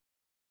you.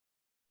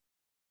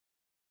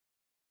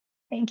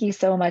 Thank you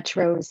so much,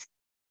 Rose.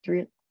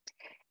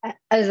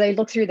 As I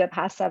look through the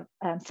past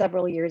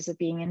several years of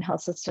being in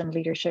health system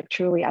leadership,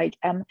 truly I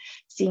am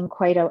seeing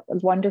quite a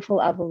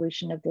wonderful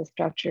evolution of the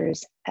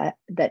structures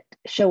that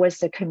show us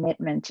the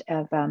commitment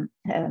of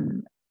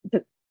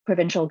the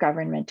provincial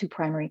government to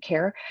primary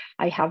care.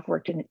 I have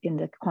worked in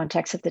the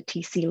context of the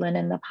TC-LIN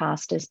in the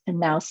past, and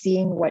now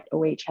seeing what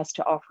OH has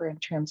to offer in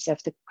terms of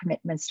the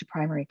commitments to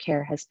primary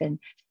care has been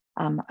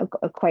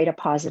quite a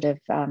positive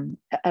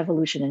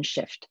evolution and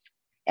shift.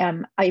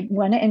 I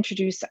want to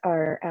introduce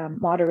our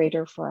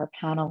moderator for our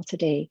panel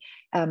today,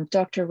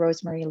 Dr.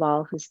 Rosemary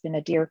Lal, who's been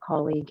a dear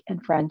colleague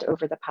and friend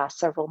over the past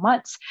several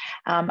months.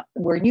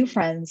 We're new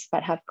friends,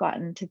 but have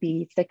gotten to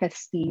be thick as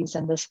thieves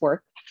in this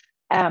work.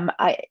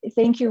 I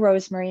thank you,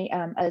 Rosemary,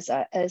 as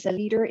a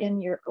leader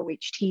in your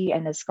OHT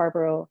and the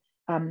Scarborough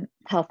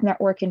Health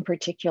Network in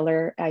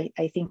particular.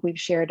 I think we've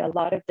shared a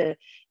lot of the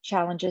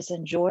challenges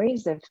and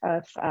joys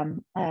of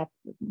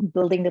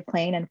building the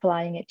plane and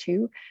flying it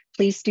too.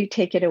 Please do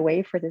take it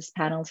away for this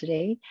panel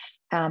today.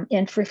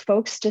 And for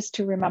folks, just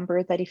to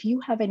remember that if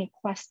you have any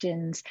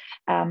questions,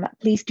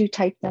 please do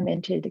type them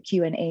into the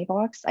Q&A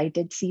box. I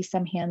did see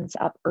some hands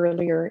up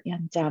earlier,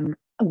 and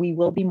we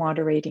will be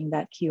moderating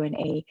that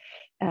Q&A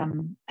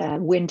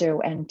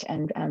window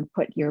and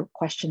put your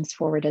questions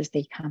forward as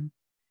they come.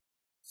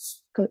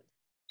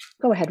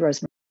 Go ahead,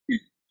 Rosemary.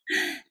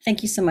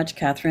 Thank you so much,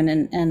 Catherine,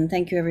 and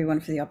thank you everyone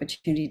for the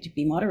opportunity to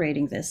be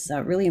moderating this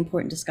really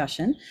important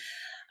discussion.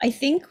 I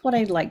think what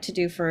I'd like to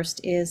do first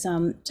is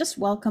just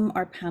welcome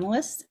our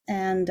panelists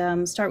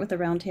and start with a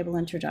roundtable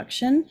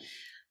introduction.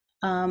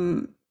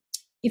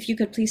 If you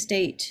could please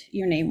state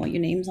your name, what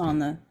your name's on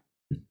the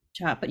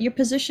chat, but your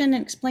position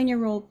and explain your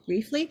role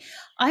briefly.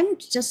 I'm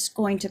just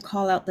going to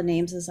call out the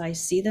names as I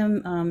see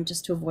them,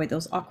 just to avoid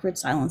those awkward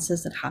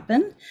silences that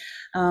happen.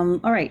 All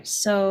right,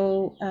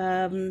 so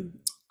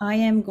I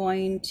am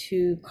going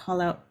to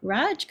call out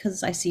Raj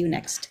because I see you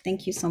next.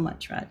 Thank you so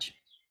much, Raj.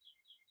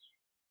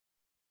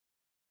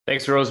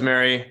 Thanks,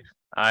 Rosemary.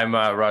 I'm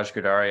Raj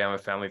Godari. I'm a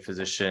family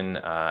physician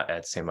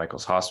at St.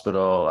 Michael's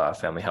Hospital,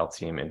 family health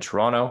team in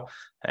Toronto.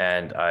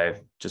 And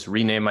I've just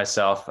renamed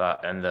myself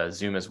and the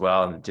Zoom as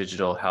well, and the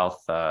digital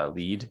health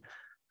lead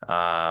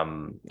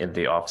in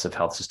the Office of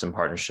Health System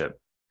Partnership.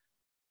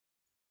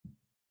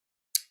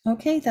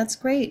 Okay, that's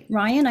great.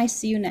 Ryan, I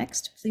see you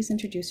next. Please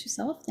introduce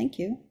yourself. Thank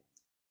you.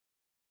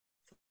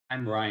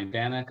 I'm Ryan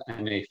Bannock.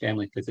 I'm a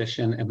family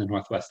physician in the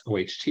Northwest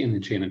OHT in the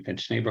Jane and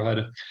Finch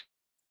neighborhood.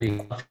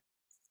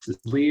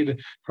 Lead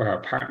for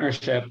our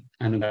partnership,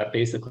 and that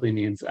basically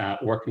means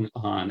working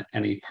on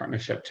any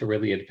partnership to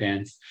really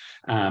advance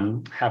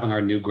having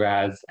our new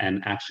grads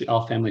and actually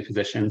all family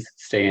physicians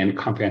stay in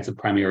comprehensive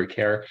primary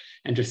care,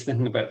 and just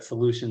thinking about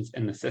solutions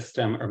in the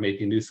system or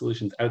maybe new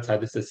solutions outside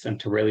the system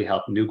to really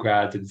help new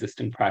grads,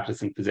 existing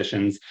practicing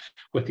physicians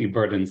with the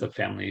burdens of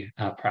family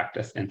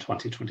practice in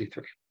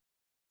 2023.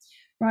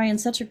 Ryan,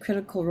 such a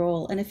critical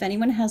role. And if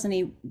anyone has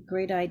any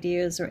great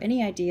ideas or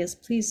any ideas,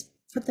 please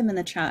put them in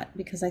the chat,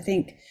 because I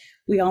think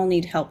we all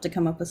need help to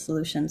come up with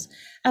solutions.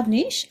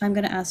 Avnish, I'm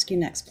going to ask you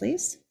next,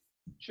 please.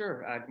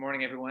 Sure. Good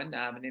morning, everyone.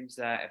 My name's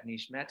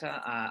Avnish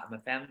Mehta. I'm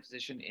a family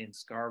physician in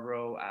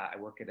Scarborough. I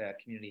work at a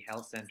community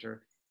health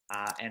center,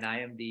 and I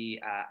am the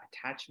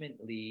attachment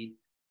lead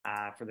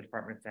for the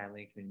Department of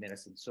Family and Community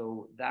Medicine.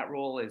 So that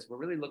role is we're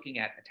really looking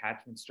at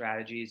attachment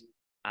strategies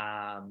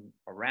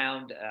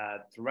around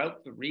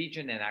throughout the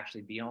region and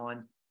actually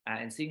beyond.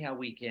 And seeing how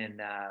we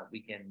can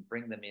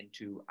bring them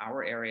into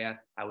our area,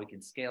 how we can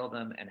scale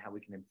them, and how we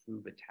can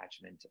improve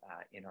attachment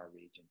in our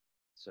region.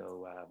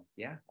 So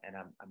yeah, and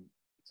I'm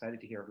excited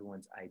to hear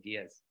everyone's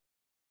ideas.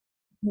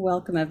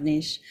 Welcome,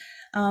 Avnish.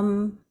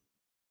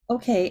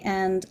 Okay,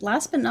 and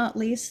last but not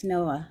least,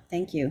 Noah.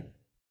 Thank you.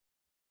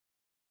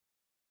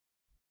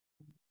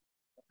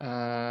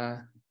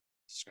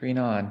 Screen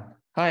on.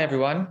 Hi,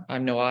 everyone.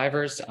 I'm Noah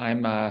Ivers.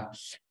 I'm a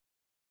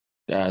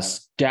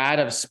dad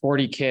of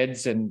sporty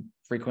kids and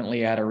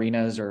frequently at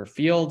arenas or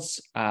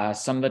fields.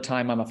 Some of the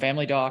time I'm a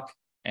family doc,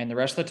 and the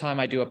rest of the time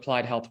I do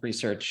applied health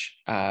research,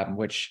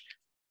 which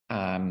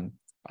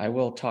I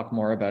will talk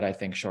more about, I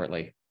think,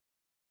 shortly.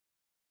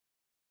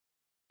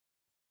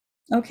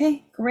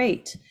 Okay,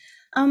 great.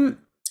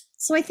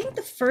 So I think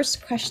the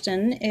first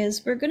question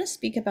is, we're going to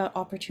speak about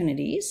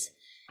opportunities.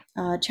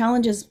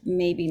 Challenges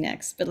may be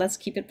next, but let's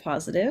keep it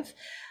positive.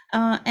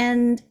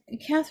 And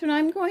Catherine,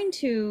 I'm going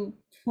to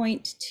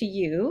point to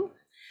you.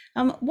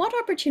 What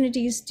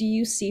opportunities do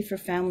you see for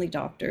family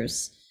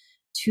doctors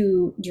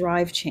to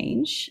drive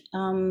change?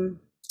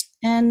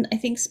 And I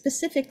think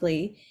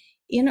specifically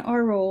in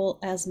our role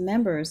as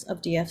members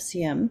of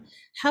DFCM,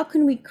 how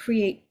can we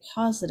create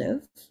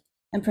positive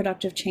and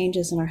productive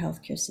changes in our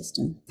healthcare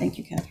system? Thank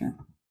you, Catherine.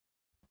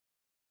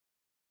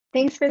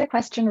 Thanks for the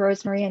question,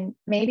 Rosemary. And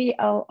maybe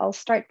I'll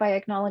start by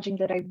acknowledging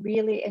that I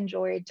really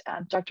enjoyed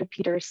Dr.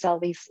 Peter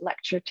Selby's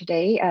lecture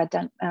today.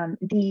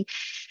 The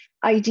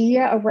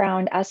idea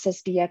around us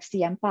as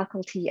DFCM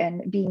faculty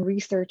and being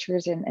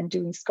researchers and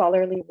doing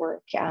scholarly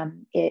work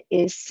it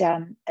is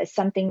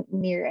something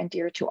near and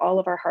dear to all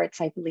of our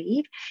hearts, I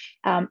believe.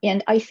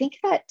 And I think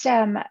that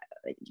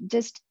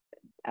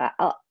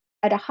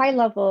at a high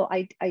level,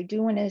 I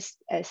do want to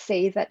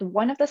say that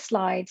one of the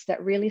slides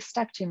that really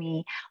stuck to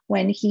me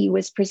when he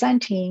was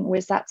presenting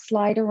was that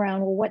slide around,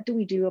 well, what do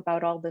we do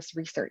about all this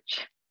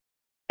research?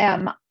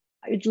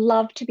 I'd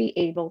love to be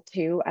able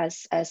to,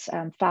 as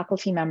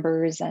faculty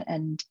members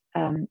and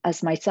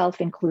as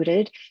myself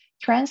included,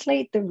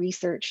 translate the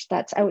research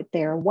that's out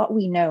there, what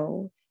we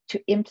know,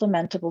 to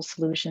implementable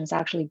solutions,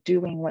 actually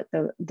doing what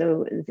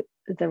the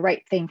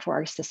right thing for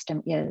our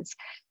system is.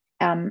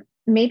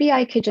 Maybe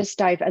I could just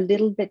dive a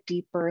little bit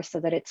deeper so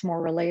that it's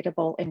more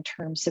relatable in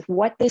terms of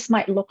what this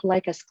might look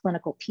like as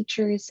clinical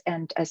teachers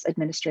and as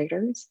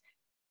administrators.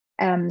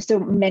 So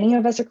many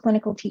of us are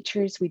clinical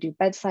teachers. We do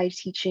bedside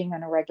teaching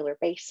on a regular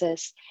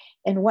basis.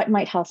 And what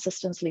might health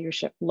systems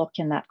leadership look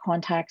in that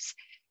context?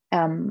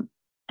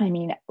 I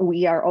mean,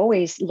 we are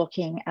always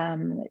looking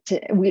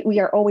we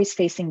are always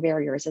facing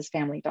barriers as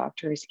family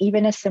doctors,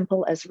 even as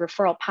simple as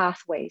referral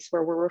pathways,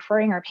 where we're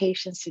referring our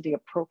patients to the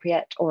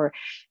appropriate or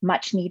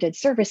much needed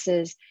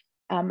services.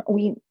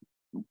 We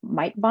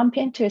might bump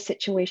into a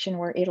situation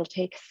where it'll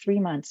take 3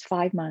 months,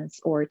 5 months,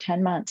 or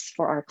 10 months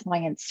for our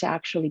clients to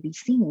actually be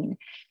seen.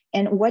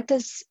 And what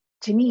does,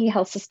 to me,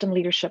 health system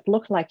leadership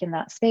look like in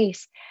that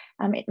space?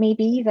 It may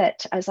be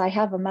that as I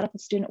have a medical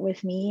student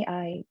with me,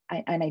 I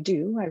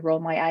roll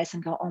my eyes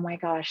and go, oh my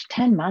gosh,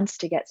 10 months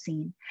to get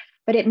seen.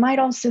 But it might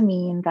also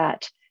mean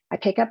that I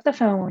pick up the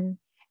phone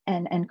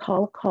and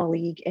call a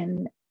colleague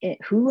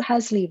who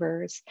has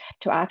levers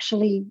to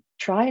actually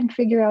try and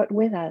figure out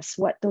with us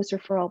what those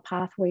referral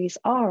pathways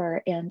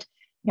are. And,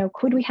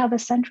 could we have a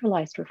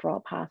centralized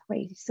referral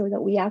pathway so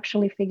that we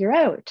actually figure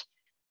out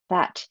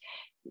that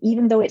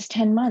even though it's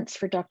 10 months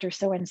for Dr.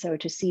 So-and-so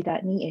to see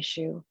that knee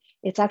issue,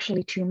 it's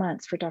actually 2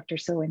 months for Dr.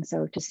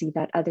 So-and-so to see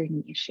that other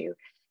knee issue.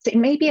 So it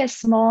may be a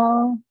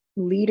small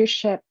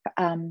leadership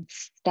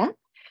step,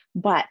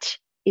 but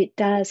it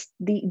does,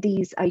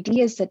 these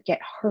ideas that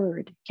get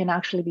heard can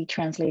actually be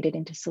translated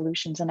into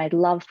solutions. And I'd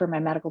love for my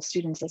medical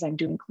students, as I'm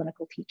doing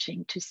clinical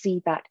teaching, to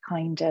see that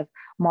kind of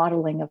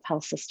modeling of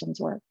health systems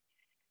work.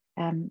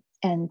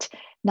 And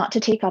not to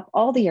take up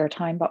all the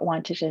airtime, but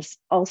want to just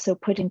also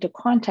put into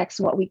context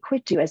what we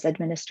could do as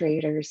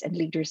administrators and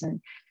leaders.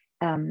 And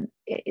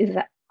is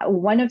that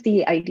one of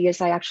the ideas,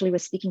 I actually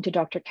was speaking to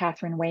Dr.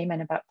 Catherine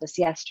Wayman about this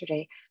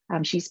yesterday.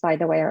 She's, by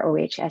the way, our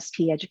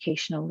OHSP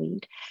educational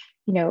lead.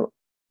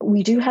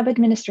 We do have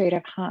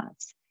administrative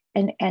hats.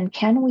 And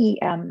can we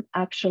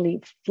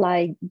actually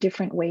flag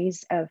different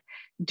ways of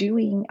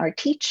doing our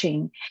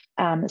teaching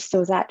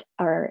so that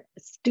our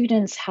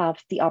students have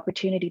the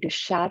opportunity to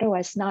shadow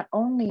us, not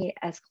only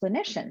as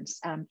clinicians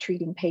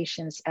treating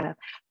patients,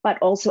 but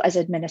also as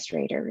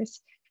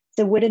administrators.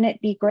 So wouldn't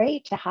it be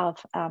great to have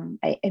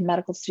a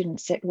medical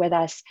student sit with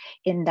us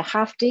in the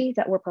half day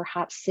that we're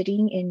perhaps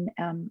sitting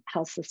in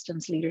health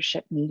systems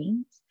leadership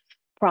meetings,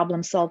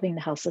 problem solving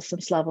the health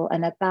systems level,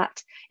 and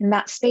in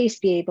that space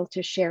be able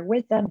to share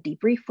with them,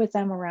 debrief with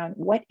them around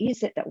what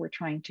is it that we're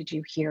trying to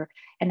do here,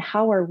 and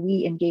how are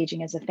we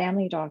engaging as a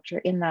family doctor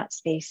in that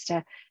space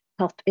to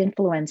help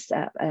influence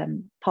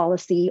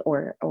policy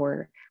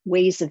or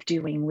ways of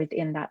doing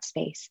within that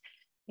space.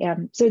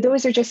 So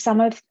those are just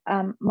some of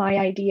my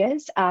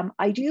ideas.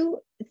 I do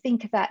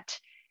think that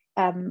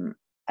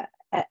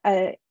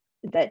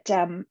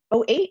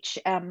OH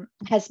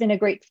has been a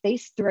great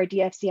space through our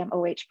DFCM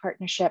OH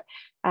partnership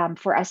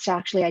for us to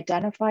actually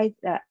identify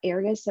the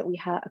areas that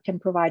we can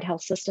provide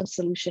health system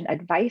solution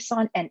advice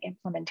on and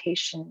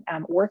implementation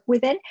work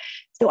within.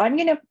 So I'm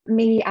going to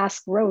maybe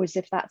ask Rose,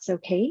 if that's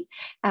okay,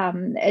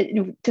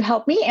 to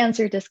help me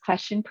answer this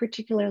question,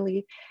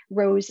 particularly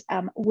Rose,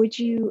 would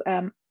you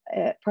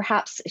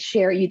perhaps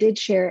share, you did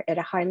share at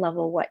a high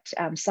level what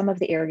some of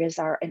the areas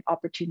are and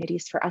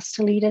opportunities for us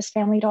to lead as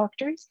family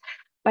doctors.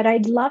 But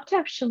I'd love to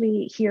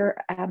actually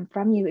hear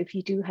from you if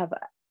you do have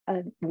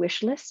a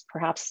wish list,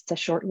 perhaps it's a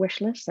short wish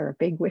list or a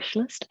big wish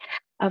list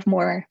of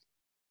more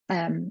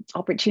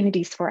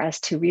opportunities for us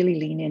to really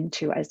lean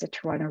into as the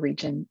Toronto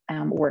region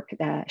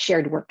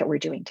shared work that we're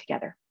doing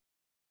together.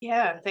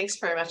 Yeah, thanks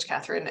very much,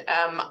 Catherine.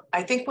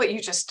 I think what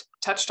you just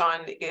touched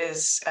on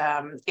is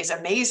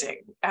amazing.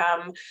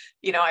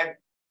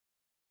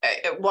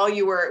 While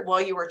you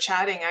were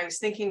chatting, I was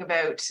thinking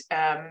about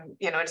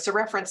it's a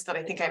reference that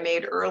I think I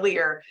made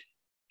earlier.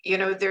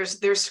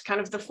 There's kind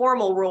of the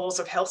formal roles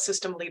of health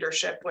system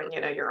leadership when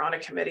you're on a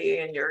committee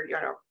and you're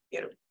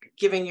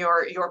giving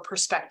your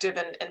perspective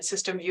and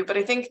system view. But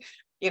I think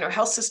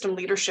health system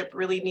leadership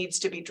really needs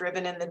to be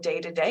driven in the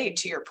day-to-day,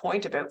 to your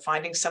point about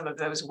finding some of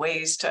those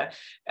ways to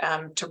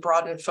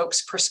broaden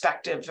folks'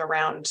 perspective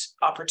around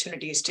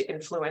opportunities to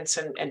influence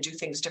and do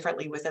things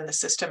differently within the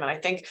system. And I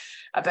think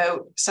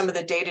about some of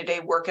the day-to-day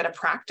work at a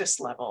practice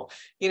level,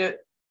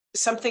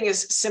 something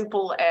as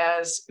simple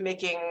as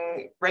making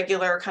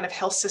regular kind of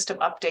health system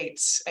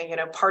updates,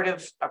 part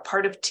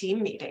of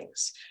team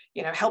meetings,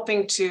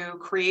 helping to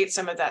create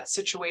some of that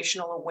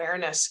situational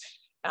awareness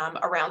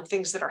around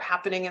things that are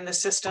happening in the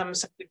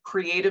systems,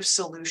 creative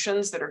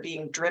solutions that are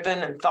being driven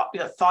and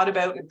thought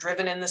about and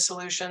driven in the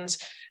solutions,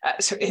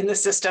 in the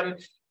system.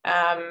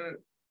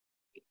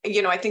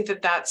 I think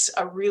that that's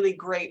a really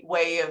great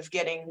way of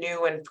getting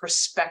new and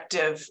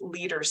prospective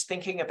leaders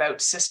thinking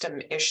about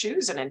system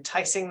issues and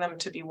enticing them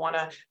to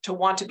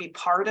want to be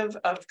part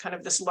of kind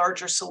of this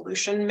larger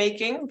solution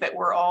making that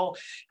we're all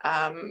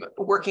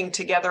working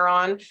together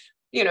on.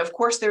 Of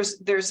course,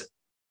 there's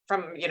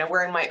from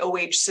wearing my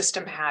OH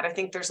system hat, I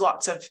think there's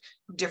lots of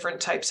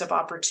different types of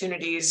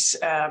opportunities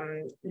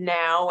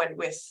now and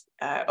with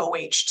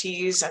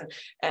OHTs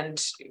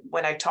and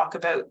when I talk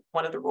about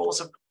one of the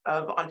roles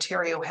of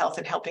Ontario Health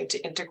and helping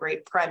to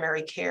integrate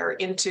primary care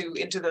into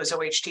those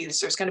OHTs,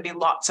 there's going to be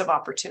lots of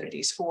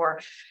opportunities for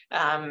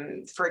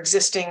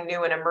existing,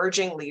 new, and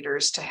emerging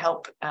leaders to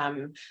help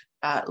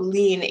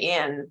lean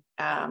in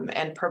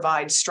and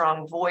provide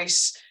strong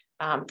voice,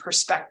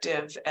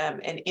 perspective,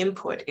 and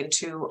input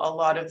into a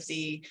lot of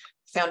the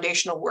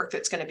foundational work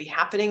that's going to be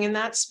happening in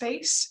that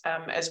space,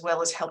 as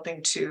well as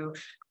helping to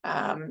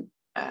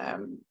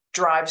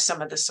drive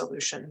some of the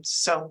solutions.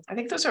 So I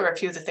think those are a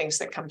few of the things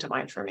that come to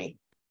mind for me.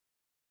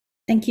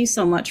 Thank you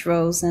so much,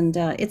 Rose. And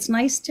it's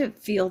nice to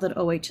feel that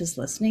OH is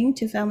listening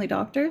to family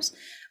doctors.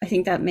 I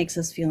think that makes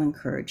us feel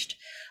encouraged.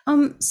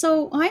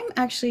 So I'm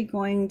actually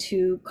going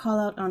to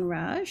call out on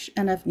Raj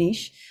and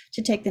Avnish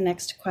to take the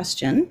next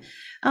question.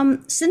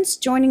 Since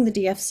joining the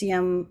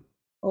DFCM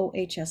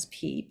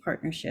OHSP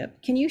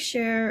partnership, can you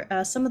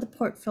share some of the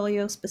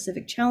portfolio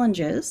specific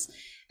challenges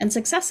and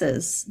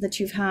successes that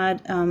you've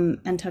had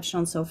and touched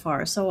on so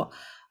far? So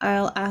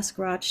I'll ask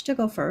Raj to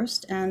go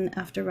first, and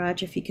after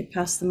Raj, if he could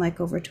pass the mic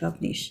over to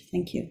Avnish.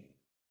 Thank you.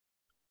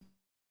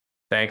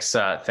 Thanks,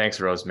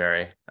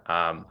 Rosemary.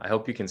 I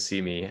hope you can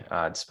see me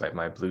despite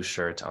my blue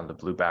shirt on the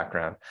blue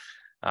background,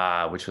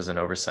 which was an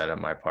oversight on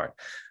my part.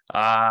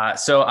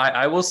 So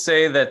I will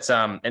say that,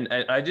 and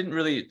I didn't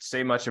really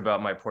say much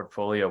about my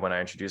portfolio when I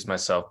introduced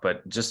myself,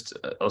 but just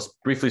I'll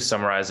briefly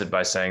summarize it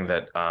by saying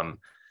that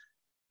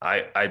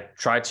I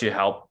try to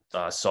help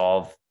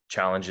solve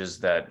challenges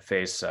that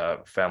face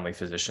family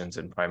physicians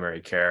in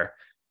primary care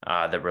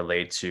that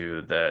relate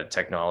to the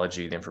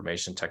technology, the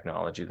information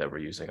technology that we're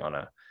using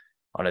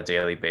on a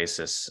daily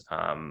basis.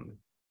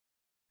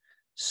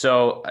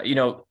 So,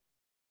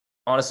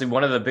 honestly,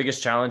 one of the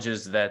biggest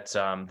challenges that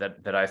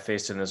I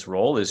faced in this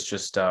role is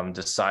just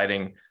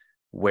deciding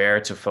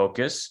where to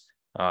focus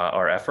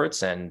our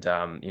efforts. And,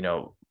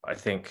 I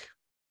think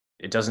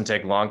it doesn't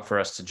take long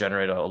for us to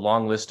generate a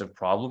long list of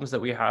problems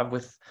that we have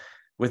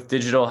with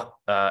digital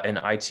and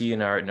IT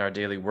in our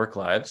daily work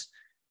lives.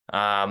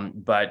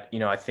 But,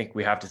 I think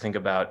we have to think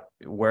about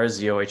where's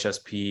the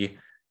OHSP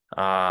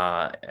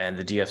and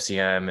the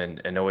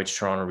DFCM and OH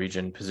Toronto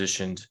region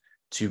positioned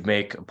to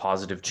make a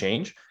positive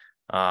change.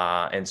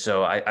 And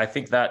so I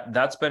think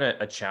that's been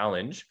a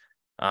challenge,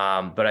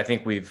 but I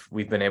think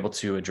we've been able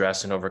to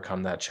address and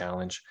overcome that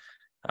challenge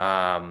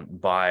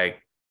by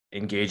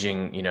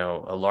engaging,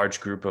 a large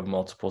group of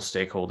multiple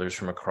stakeholders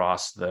from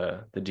across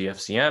the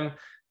DFCM,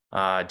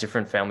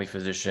 different family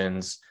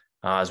physicians,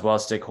 as well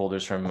as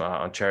stakeholders from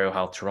Ontario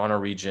Health Toronto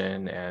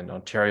region and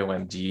Ontario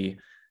MD,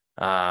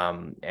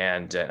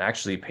 and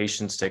actually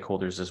patient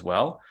stakeholders as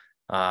well,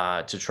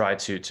 to try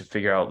to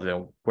figure out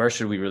where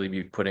should we really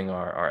be putting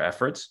our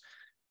efforts.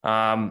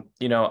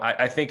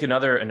 I think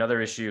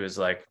another issue is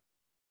like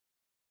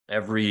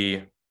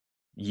every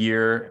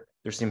year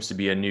there seems to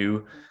be a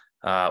new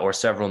or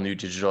several new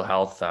digital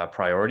health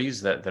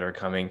priorities that are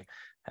coming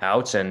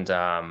out. And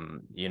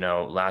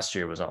last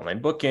year was online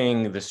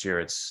booking. This year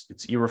it's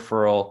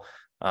e-referral.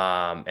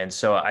 And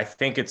so I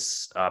think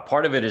it's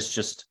part of it is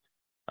just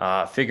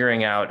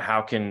figuring out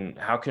how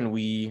can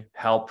we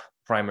help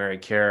primary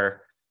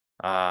care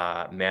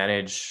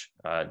manage,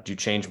 do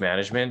change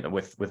management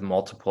with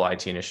multiple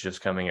IT initiatives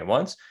coming at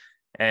once.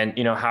 And,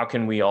 how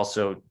can we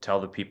also tell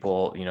the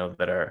people,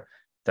 that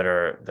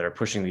are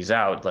pushing these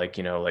out, like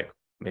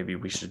maybe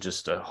we should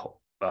just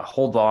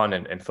hold on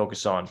and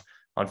focus on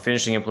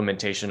finishing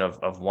implementation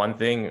of one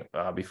thing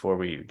before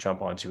we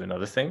jump onto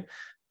another thing.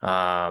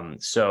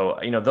 So,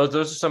 those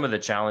are some of the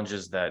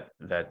challenges that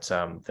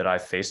I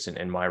faced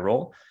in my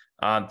role.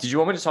 Did you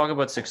want me to talk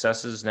about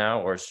successes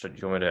now, or do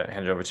you want me to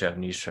hand it over to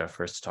Avnish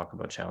first to talk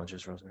about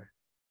challenges, Rosemary?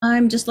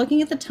 I'm just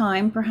looking at the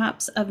time.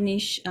 Perhaps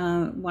Avnish,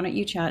 why don't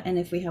you chat, and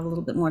if we have a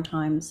little bit more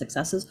time,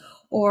 successes,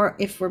 or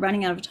if we're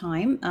running out of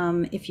time,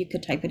 if you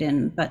could type it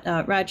in. But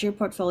Raj, your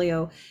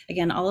portfolio,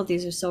 again, all of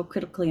these are so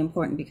critically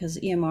important because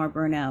EMR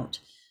burnout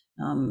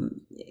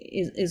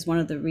is one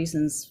of the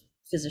reasons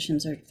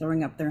physicians are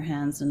throwing up their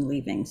hands and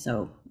leaving.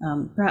 So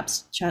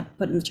perhaps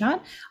put in the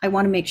chat. I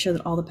want to make sure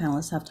that all the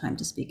panelists have time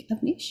to speak.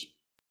 Avnish.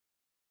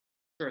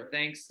 Sure.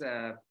 Thanks,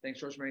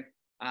 Rosemary.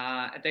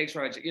 And thanks,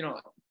 Raj.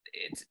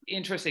 It's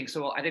interesting.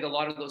 So I think a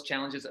lot of those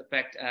challenges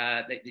affect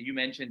that you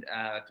mentioned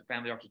to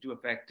family doctors do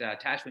affect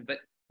attachment. But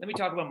let me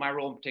talk about my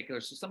role in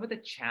particular. So some of the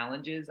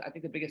challenges, I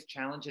think the biggest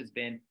challenge has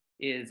been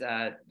is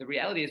the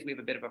reality is we have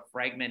a bit of a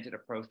fragmented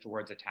approach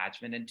towards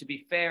attachment. And to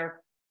be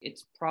fair,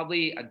 it's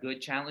probably a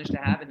good challenge to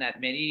have in that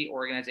many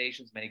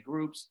organizations, many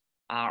groups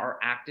are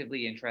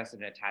actively interested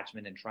in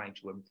attachment and trying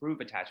to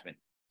improve attachment.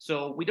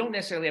 So we don't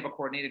necessarily have a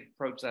coordinated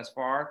approach thus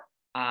far.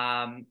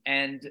 For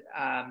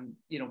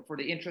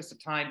the interest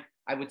of time,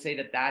 I would say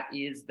that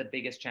is the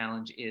biggest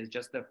challenge, is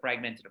just the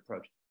fragmented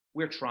approach.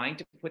 We're trying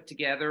to put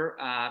together,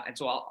 and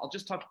so I'll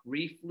just talk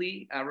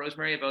briefly,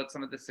 Rosemary, about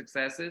some of the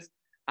successes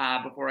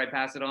before I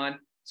pass it on.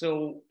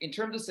 So in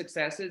terms of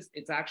successes,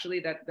 it's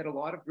actually that a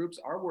lot of groups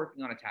are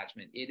working on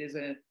attachment. It is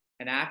an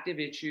active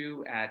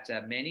issue at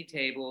many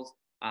tables.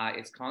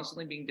 It's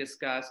constantly being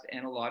discussed,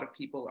 and a lot of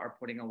people are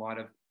putting a lot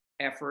of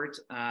effort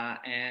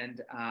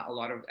and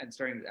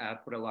starting to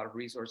put a lot of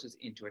resources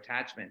into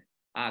attachment.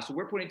 So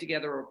we're putting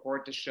together a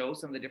report to show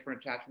some of the different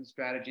attachment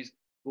strategies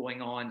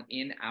going on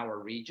in our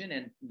region,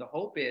 and the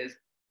hope is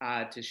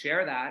to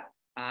share that,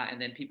 and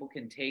then people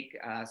can take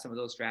some of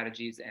those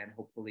strategies and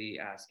hopefully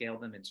scale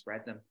them and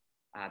spread them.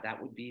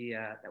 That would be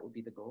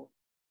the goal.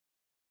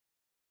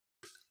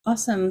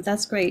 Awesome,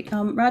 that's great.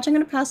 Raj, I'm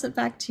going to pass it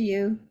back to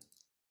you.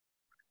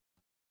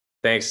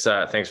 Thanks,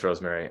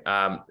 Rosemary.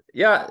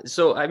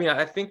 So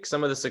I think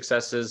some of the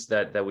successes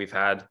that we've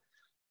had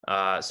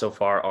so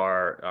far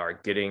are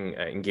getting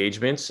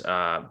engagements,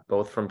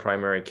 both from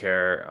primary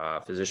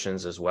care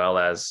physicians as well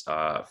as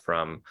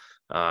from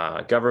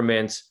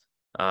government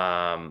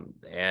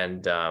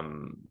and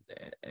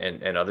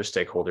other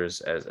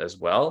stakeholders as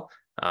well.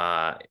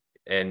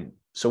 And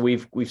so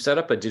we've set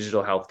up a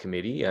digital health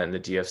committee and the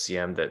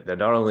DFCM that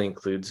not only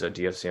includes a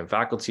DFCM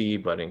faculty,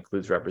 but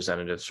includes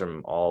representatives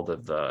from all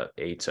of the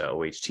 8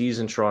 OHTs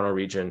in Toronto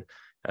region,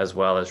 as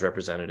well as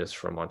representatives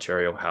from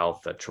Ontario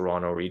Health, the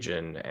Toronto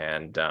region,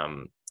 and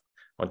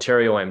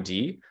Ontario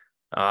MD.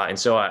 And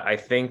so I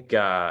think,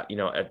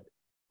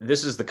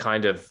 this is the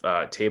kind of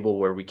table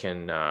where we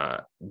can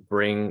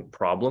bring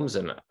problems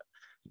and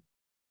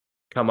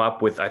come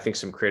up with, I think,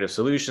 some creative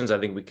solutions. I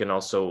think we can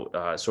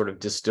also sort of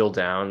distill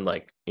down,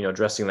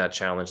 addressing that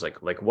challenge,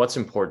 like what's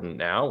important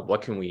now,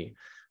 what can we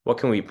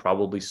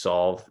probably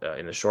solve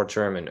in the short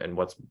term, and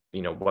what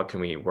can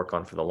we work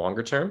on for the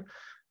longer term.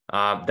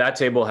 That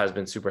table has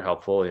been super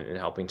helpful in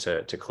helping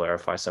to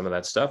clarify some of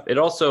that stuff. It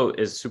also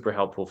is super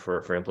helpful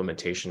for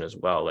implementation as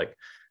well.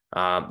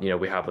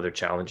 We have other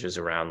challenges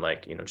around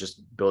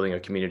just building a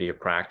community of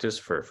practice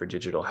for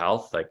digital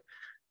health.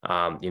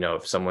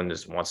 If someone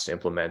wants to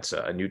implement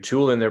a new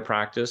tool in their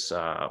practice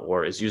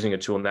or is using a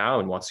tool now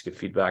and wants to get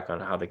feedback on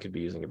how they could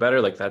be using it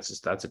better,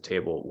 that's a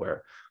table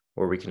where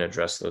we can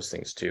address those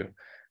things too.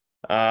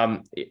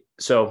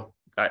 So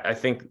I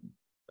think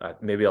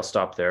maybe I'll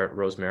stop there,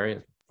 Rosemary,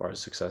 as far as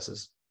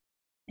successes.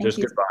 There's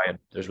good buy-in.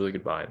 There's really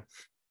good buy-in.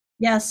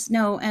 Yes,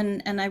 no,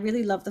 and I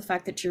really love the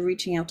fact that you're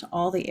reaching out to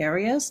all the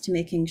areas to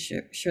making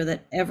sure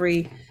that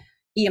every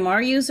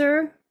EMR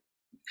user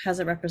has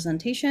a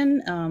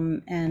representation,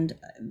 and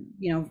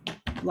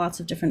lots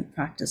of different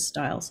practice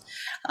styles.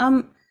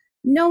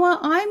 Noah,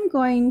 I'm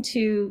going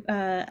to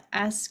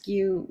ask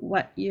you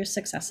what your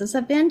successes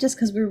have been, just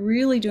because we're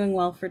really doing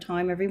well for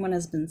time. Everyone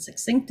has been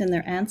succinct in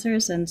their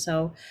answers, and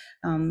so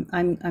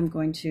I'm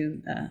going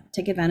to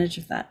take advantage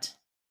of that.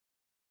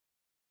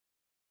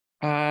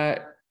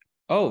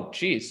 Oh,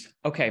 geez.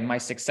 Okay, my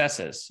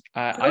successes.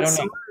 I don't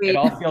know. It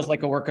all feels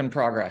like a work in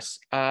progress.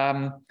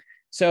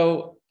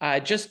 So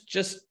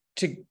just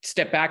to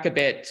step back a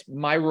bit,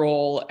 my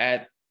role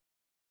at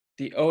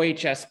the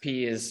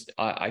OHSP is,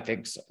 I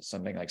think,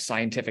 something like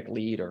scientific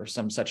lead or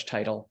some such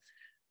title.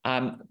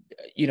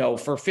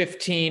 For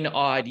 15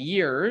 odd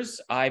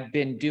years, I've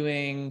been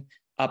doing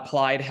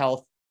applied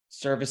health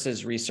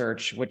services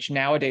research, which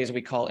nowadays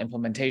we call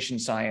implementation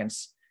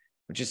science,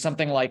 which is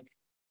something like,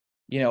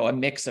 a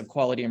mix of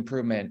quality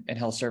improvement and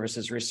health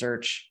services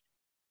research.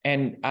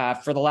 And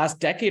for the last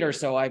decade or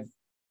so, I've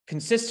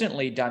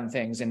consistently done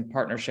things in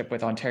partnership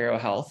with Ontario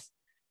Health,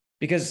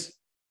 because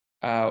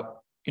why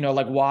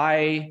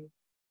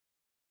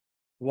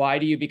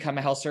do you become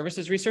a health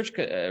services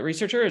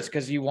researcher? It's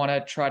because you want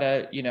to try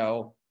to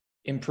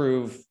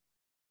improve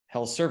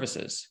health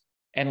services.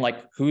 And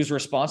who's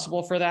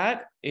responsible for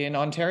that in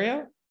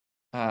Ontario?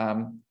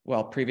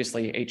 Well,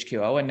 previously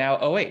HQO and now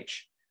OH.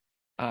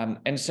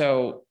 And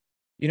so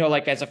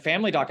as a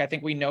family doc, I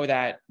think we know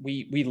that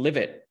we live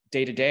it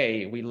day to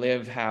day. We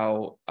live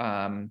how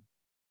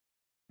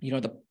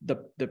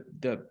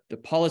the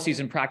policies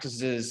and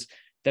practices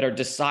that are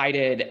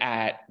decided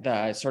at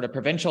the sort of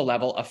provincial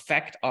level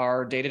affect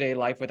our day-to-day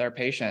life with our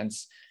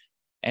patients.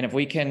 And if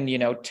we can,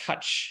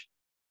 touch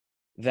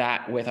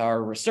that with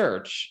our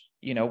research,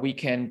 we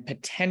can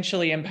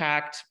potentially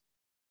impact,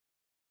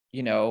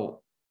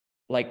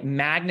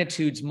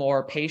 magnitudes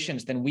more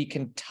patients than we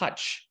can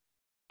touch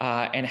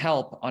and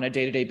help on a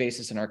day-to-day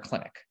basis in our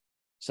clinic.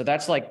 So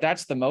that's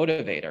the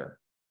motivator.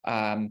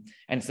 And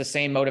it's the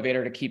same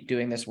motivator to keep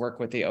doing this work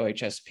with the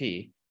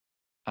OHSP.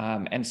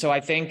 And so I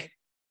think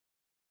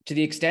to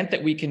the extent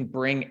that we can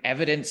bring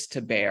evidence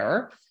to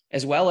bear,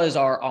 as well as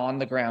our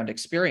on-the-ground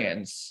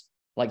experience,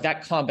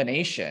 that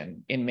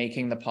combination in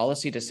making the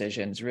policy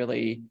decisions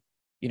really,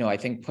 I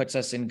think puts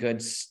us in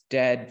good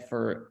stead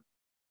for,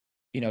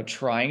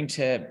 trying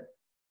to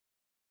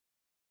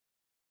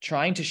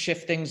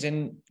shift things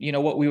in,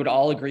 what we would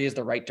all agree is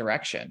the right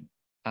direction.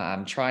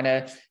 Trying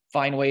to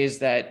find ways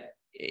that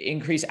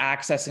increase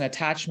access and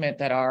attachment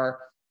that are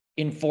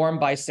informed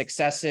by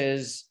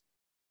successes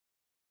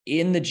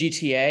in the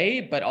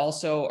GTA, but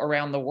also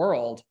around the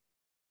world.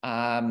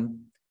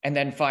 And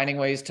then finding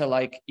ways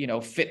to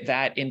fit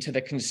that into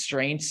the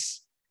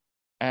constraints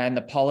and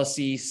the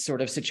policy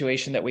sort of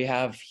situation that we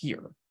have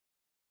here.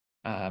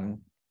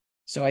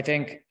 So I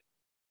think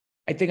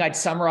I'd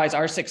summarize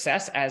our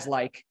success as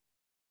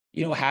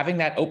having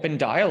that open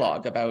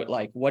dialogue about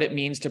what it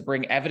means to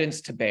bring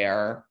evidence to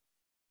bear,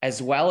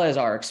 as well as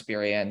our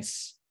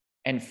experience,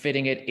 and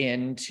fitting it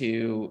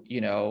into,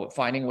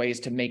 finding ways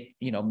to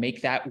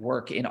make that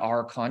work in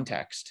our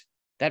context.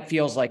 That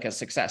feels like a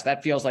success.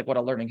 That feels like what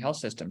a learning health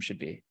system should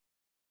be.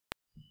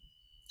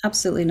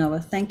 Absolutely, Noah.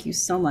 Thank you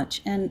so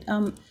much. And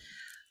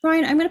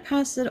Ryan, I'm going to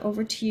pass it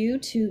over to you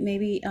to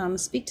maybe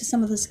speak to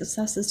some of the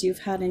successes you've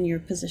had in your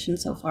position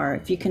so far.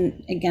 If you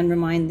can, again,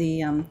 remind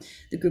the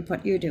group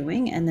what you're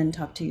doing and then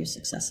talk to your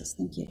successes.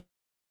 Thank you.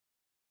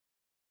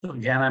 So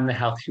again, I'm the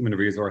Health Human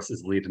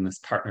Resources lead in this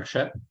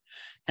partnership.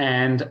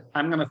 And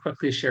I'm going to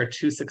quickly share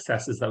two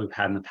successes that we've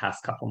had in the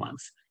past couple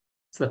months.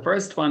 So the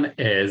first one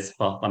is,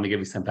 well, let me give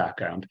you some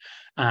background.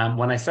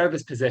 When I started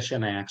this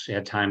position, I actually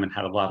had time and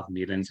had a lot of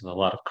meetings with a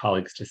lot of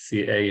colleagues to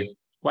see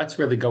what's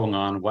really going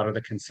on, what are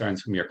the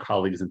concerns from your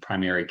colleagues in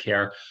primary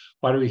care,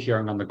 what are we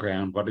hearing on the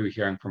ground, what are we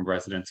hearing from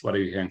residents, what are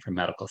we hearing from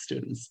medical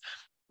students.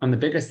 And the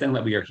biggest thing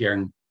that we are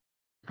hearing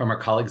from our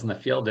colleagues in the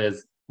field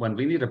is when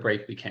we need a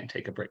break, we can't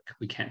take a break.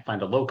 We can't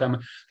find a locum.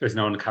 There's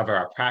no one to cover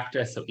our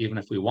practice. So even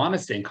if we want to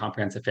stay in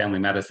comprehensive family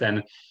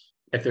medicine,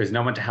 if there's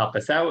no one to help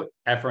us out,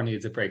 everyone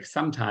needs a break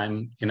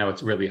sometime,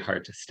 it's really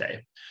hard to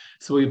stay.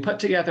 So we put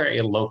together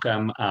a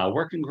locum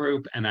working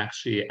group and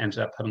actually ended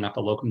up putting up a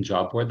locum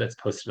job board that's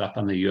posted up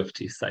on the U of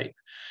T site.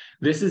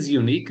 This is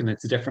unique and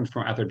it's different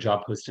from other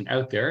job posting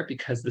out there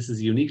because this is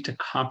unique to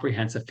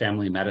comprehensive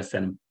family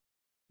medicine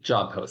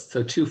job posts.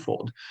 So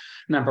twofold.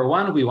 Number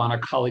one, we want our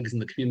colleagues in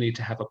the community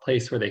to have a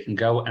place where they can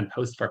go and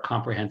post for a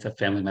comprehensive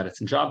family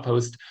medicine job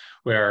post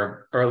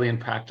where early in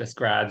practice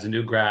grads,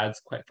 new grads,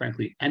 quite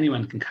frankly,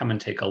 anyone can come and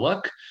take a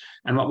look.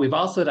 And what we've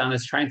also done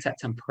is try and set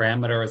some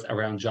parameters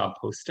around job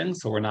posting.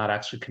 So we're not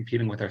actually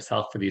competing with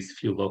ourselves for these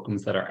few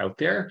locums that are out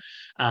there.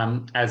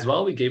 As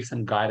well, we gave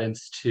some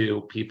guidance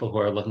to people who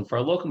are looking for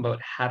a locum about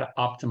how to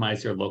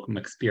optimize your locum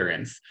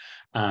experience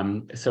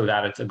so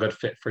that it's a good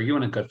fit for you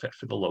and a good fit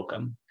for the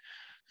locum.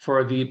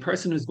 For the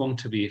person who's going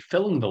to be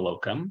filling the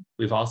locum,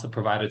 we've also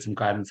provided some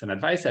guidance and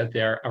advice out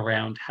there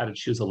around how to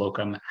choose a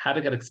locum, how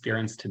to get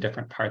experience to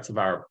different parts of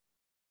our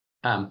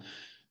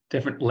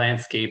different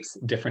landscapes,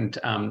 different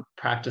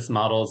practice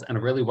models,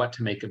 and really what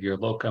to make of your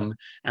locum.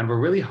 And we're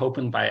really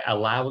hoping by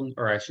allowing,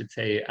 or I should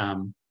say,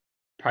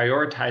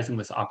 prioritizing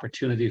this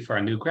opportunity for our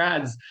new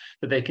grads,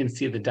 that they can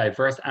see the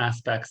diverse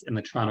aspects in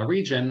the Toronto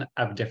region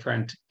of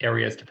different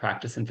areas to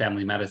practice in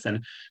family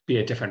medicine, be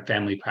it different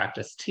family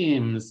practice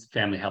teams,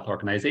 family health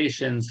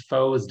organizations,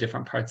 FOs,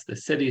 different parts of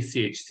the city,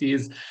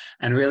 CHCs,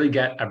 and really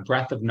get a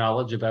breadth of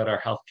knowledge about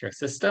our healthcare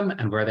system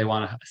and where they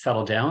want to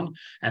settle down.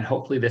 And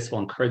hopefully this will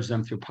encourage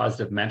them through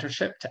positive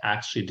mentorship to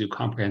actually do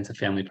comprehensive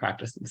family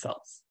practice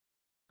themselves.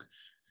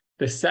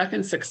 The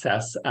second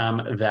success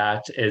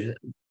that is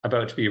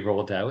about to be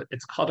rolled out,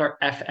 it's called our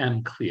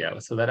FM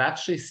CLEO. So that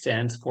actually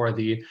stands for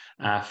the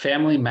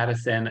Family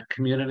Medicine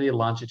Community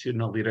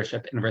Longitudinal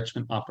Leadership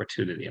Enrichment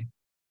Opportunity.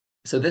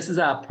 So this is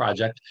a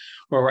project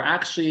where we're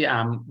actually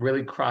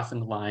really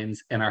crossing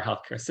lines in our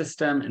healthcare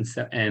system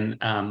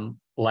and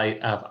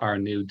light of our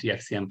new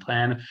DFCM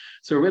plan.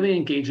 So we're really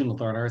engaging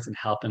learners and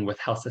helping with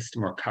health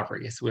system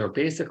recovery. So we are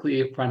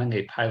basically running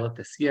a pilot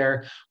this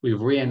year.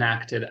 We've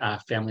reenacted a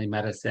Family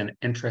Medicine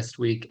Interest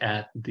Week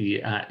at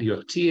the U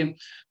of T,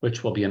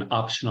 which will be an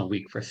optional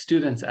week for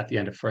students at the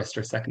end of first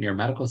or second year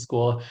medical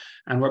school.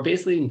 And we're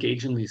basically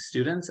engaging these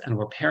students and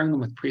we're pairing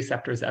them with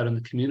preceptors out in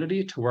the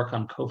community to work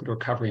on COVID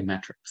recovery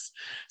metrics.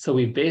 So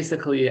we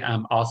basically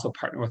also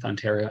partner with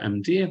Ontario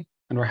MD,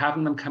 and we're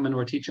having them come in,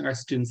 we're teaching our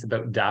students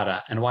about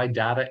data and why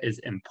data is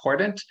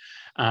important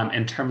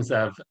in terms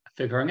of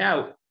figuring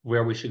out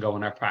where we should go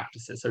in our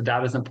practices. So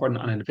data is important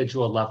on an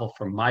individual level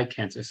for my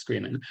cancer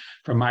screening,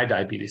 for my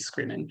diabetes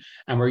screening.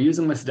 And we're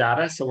using this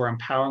data, so we're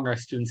empowering our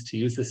students to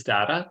use this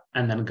data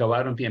and then go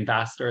out and be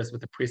ambassadors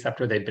with the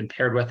preceptor they've been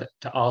paired with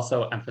to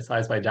also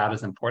emphasize why data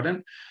is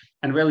important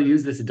and really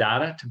use this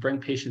data to bring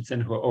patients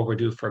in who are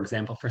overdue, for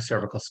example, for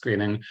cervical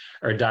screening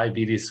or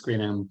diabetes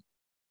screening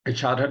or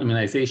childhood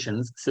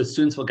immunizations. So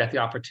students will get the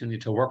opportunity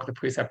to work with the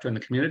preceptor in the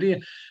community,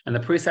 and the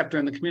preceptor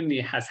in the community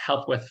has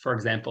help with, for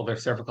example, their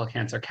cervical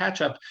cancer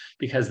catch-up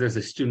because there's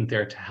a student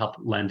there to help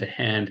lend a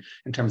hand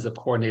in terms of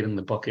coordinating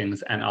the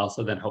bookings and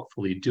also then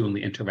hopefully doing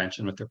the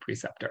intervention with their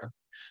preceptor.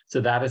 So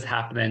that is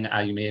happening.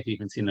 You may have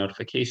even seen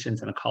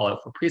notifications and a call out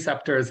for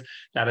preceptors.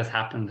 That is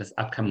happening this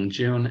upcoming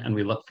June, and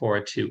we look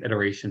forward to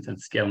iterations and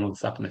scaling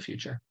this up in the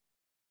future.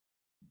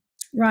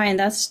 Ryan,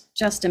 that's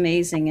just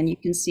amazing. And you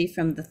can see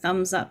from the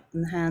thumbs up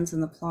and the hands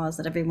and the applause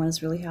that everyone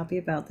is really happy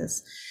about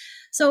this.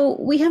 So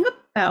we have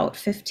about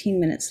 15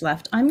 minutes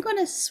left. I'm going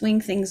to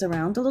swing things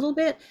around a little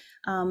bit.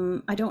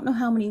 I don't know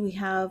how many we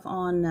have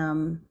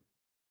on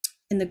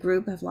in the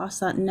group. I've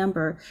lost that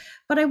number,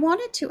 but I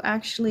wanted to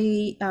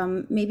actually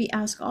maybe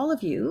ask all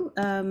of you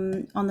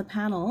on the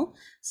panel.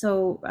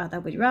 So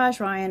that would be Raj,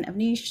 Ryan,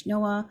 Avnish,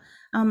 Noah,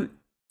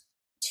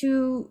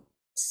 to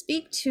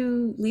speak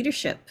to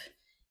leadership.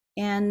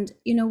 And,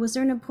 was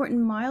there an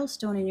important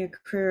milestone in your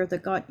career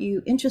that got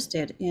you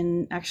interested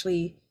in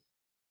actually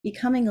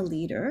becoming a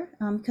leader?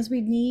 Because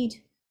we need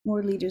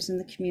more leaders in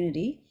the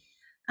community.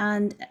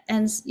 And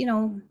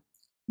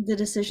the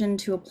decision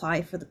to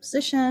apply for the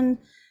position.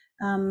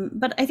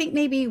 But I think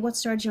maybe what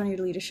started you on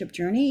your leadership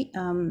journey,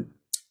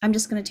 I'm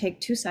just going to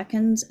take 2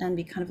 seconds and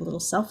be kind of a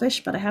little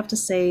selfish, but I have to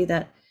say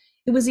that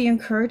it was the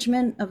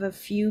encouragement of a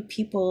few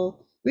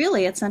people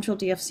really at Central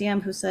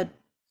DFCM who said,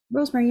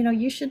 Rosemary,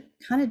 you should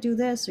kind of do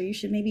this, or you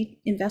should maybe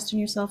invest in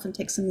yourself and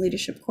take some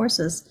leadership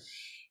courses.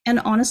 And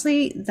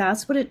honestly,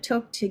 that's what it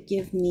took to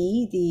give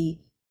me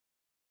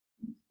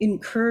the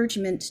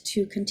encouragement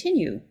to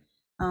continue.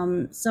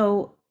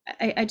 So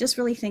I just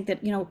really think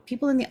that, you know,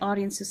 people in the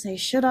audience who say,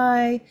 should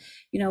I,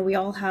 you know, we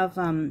all have,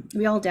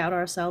 we all doubt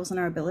ourselves and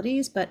our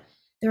abilities, but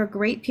there are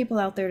great people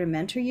out there to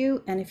mentor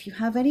you. And if you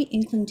have any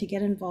inkling to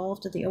get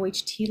involved at the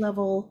OHT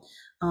level,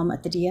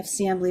 at the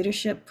DFCM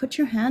leadership, put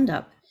your hand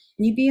up,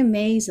 and you'd be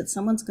amazed that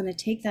someone's going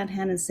to take that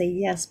hand and say,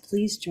 yes,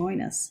 please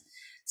join us.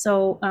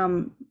 So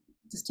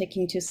just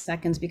taking 2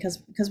 seconds,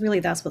 because really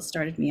that's what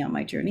started me on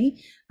my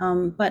journey.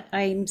 But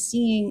I'm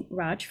seeing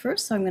Raj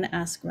first, so I'm going to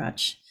ask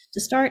Raj to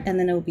start, and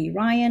then it will be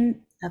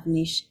Ryan,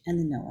 Avnish, and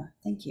then Noah.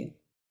 Thank you.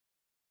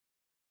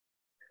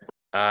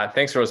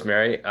 Thanks,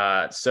 Rosemary.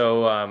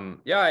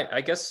 Yeah,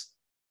 I guess,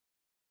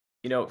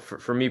 you know,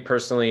 for me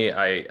personally,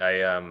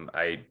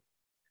 I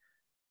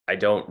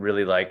don't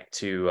really like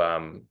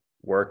to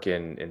work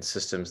in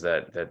systems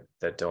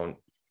that don't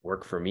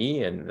work for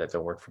me and that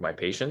don't work for my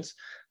patients.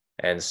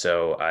 And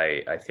so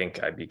I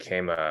think I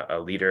became a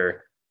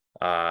leader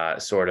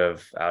sort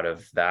of out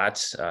of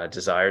that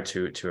desire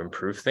to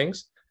improve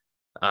things.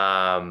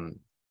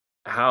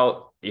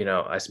 How, you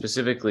know, I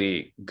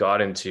specifically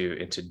got into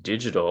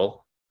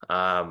digital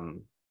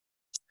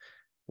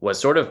was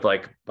sort of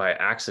like by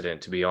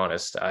accident, to be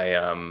honest.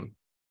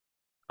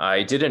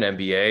 I did an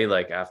MBA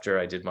like after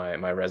I did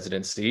my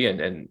residency,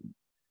 and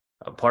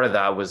a part of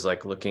that was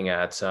like looking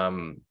at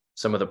some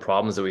of the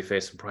problems that we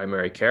face in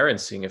primary care and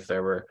seeing if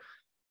there were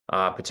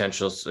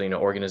potential, you know,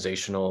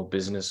 organizational,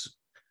 business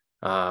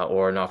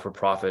or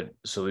not-for-profit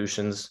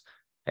solutions.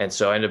 And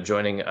so I ended up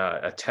joining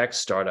a tech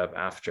startup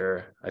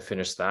after I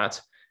finished that,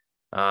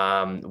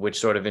 which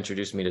sort of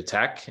introduced me to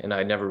tech. And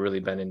I'd never really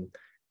been in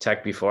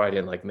tech before. I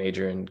didn't like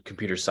major in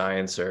computer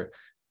science, or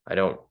I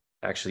don't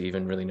actually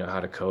even really know how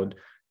to code,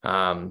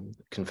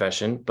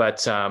 confession.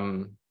 But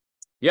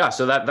yeah,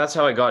 so that's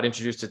how I got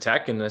introduced to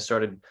tech. And I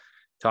started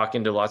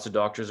talking to lots of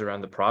doctors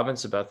around the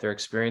province about their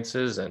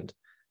experiences. And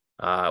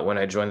when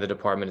I joined the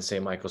department at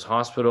St. Michael's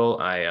Hospital,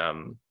 I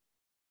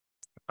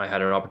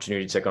had an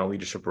opportunity to take on a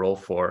leadership role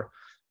for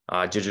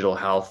digital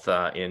health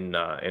in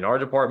our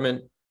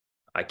department.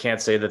 I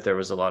can't say that there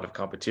was a lot of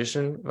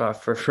competition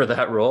for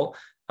that role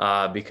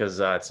because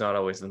it's not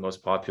always the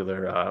most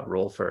popular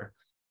role, for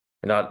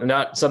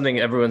not something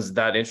everyone's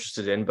that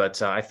interested in.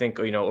 But I think,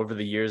 you know, over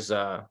the years,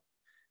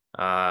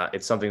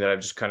 it's something that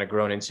I've just kind of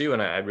grown into,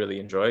 and I really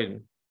enjoyed.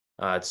 And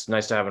it's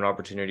nice to have an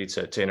opportunity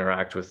to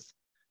interact with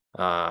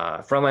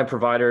frontline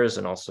providers,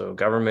 and also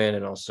government,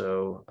 and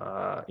also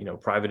you know,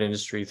 private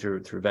industry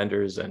through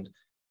vendors, and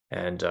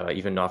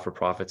even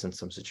not-for-profits in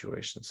some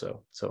situations.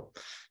 So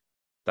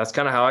that's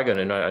kind of how I got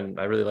in.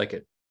 I really like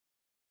it.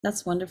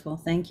 That's wonderful.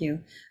 Thank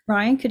you.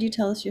 Ryan, could you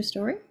tell us your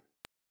story?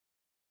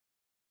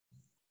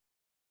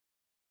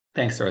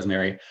 Thanks,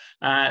 Rosemary.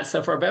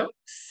 So for about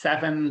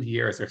 7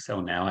 years or so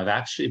now, I've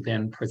actually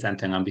been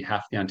presenting on behalf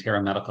of the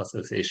Ontario Medical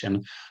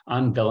Association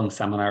on billing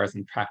seminars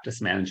and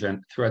practice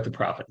management throughout the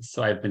province.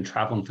 So I've been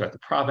traveling throughout the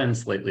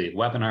province, lately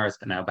webinars,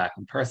 but now back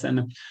in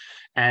person.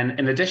 And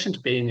in addition to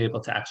being able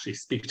to actually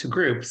speak to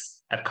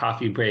groups at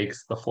coffee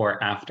breaks,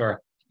 before,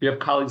 after, you have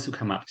colleagues who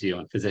come up to you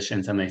and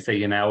physicians, and they say,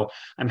 you know,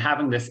 I'm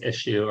having this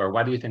issue, or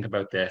what do you think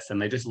about this?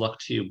 And they just look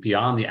to you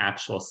beyond the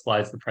actual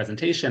slides of the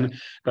presentation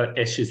about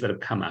issues that have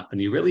come up.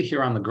 And you really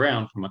hear on the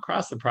ground from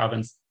across the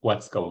province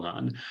what's going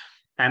on.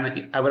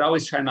 And I would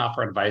always try and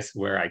offer advice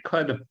where I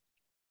could,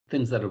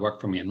 things that had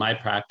worked for me in my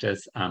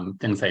practice,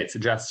 things I had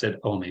suggested,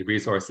 OMA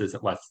resources.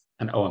 It was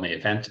an OMA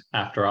event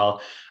after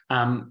all.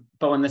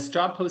 But when this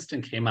job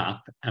posting came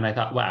up, and I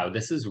thought, wow,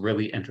 this is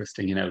really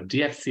interesting, you know,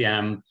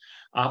 DFCM,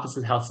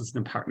 Opposite Health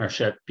System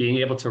Partnership, being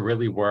able to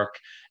really work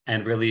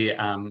and really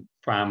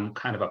from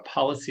kind of a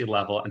policy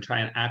level and try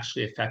and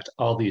actually affect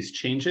all these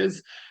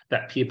changes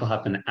that people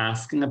have been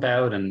asking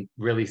about and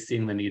really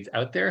seeing the needs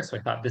out there. So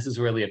I thought this is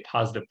really a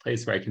positive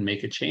place where I can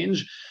make a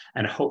change.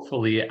 And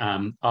hopefully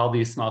all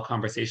these small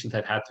conversations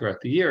I've had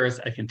throughout the years,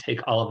 I can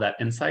take all of that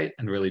insight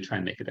and really try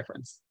and make a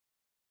difference.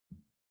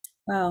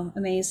 Wow,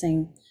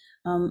 amazing.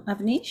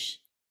 Avnish?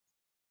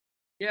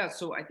 Yeah,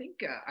 so I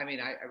think, I mean,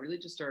 I really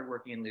just started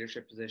working in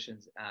leadership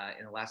positions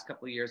in the last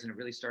couple of years, and it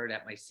really started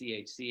at my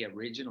CHC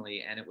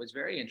originally. And it was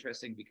very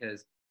interesting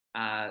because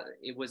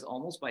it was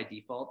almost by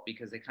default,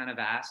 because they kind of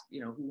asked,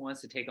 you know, who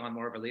wants to take on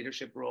more of a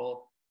leadership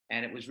role?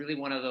 And it was really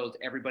one of those,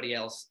 everybody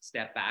else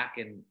stepped back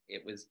and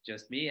it was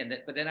just me.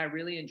 But then I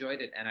really enjoyed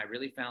it. And I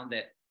really found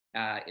that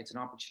it's an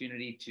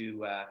opportunity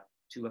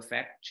to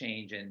affect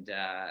change and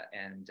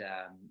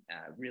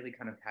really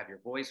kind of have your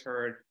voice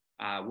heard.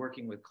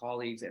 Working with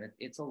colleagues, and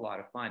it's a lot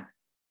of fun.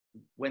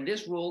 When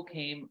this role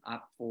came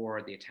up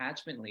for the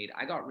attachment lead,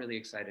 I got really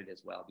excited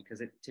as well,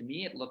 because to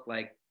me, it looked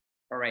like,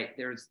 all right,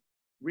 there's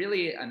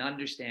really an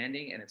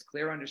understanding, and it's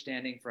clear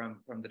understanding from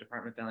the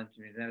Department of Family and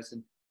Community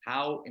Medicine,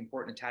 how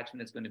important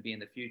attachment is going to be in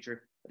the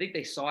future. I think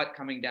they saw it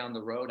coming down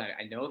the road.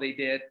 I know they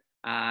did.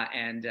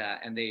 And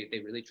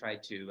they really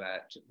tried to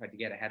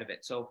get ahead of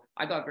it. So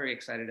I got very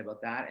excited about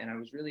that. And I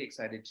was really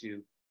excited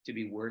to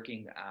be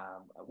working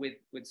with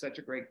such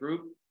a great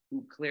group,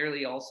 who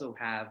clearly also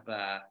have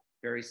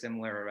very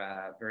similar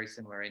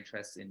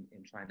interests in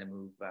trying to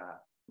move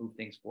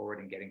things forward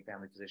and getting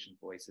family physician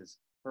voices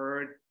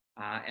heard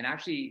and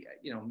actually,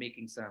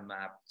 making some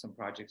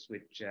projects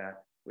which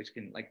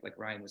can, like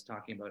Ryan was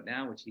talking about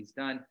now, which he's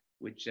done,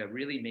 which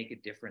really make a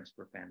difference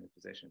for family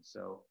physicians.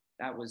 So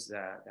that was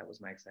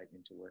my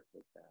excitement to work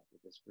with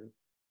this group.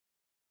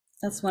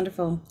 That's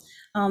wonderful.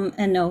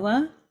 And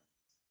Nova?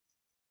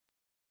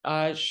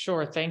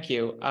 Sure, thank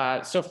you.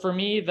 So for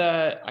me,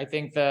 I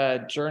think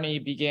the journey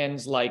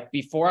begins like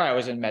before I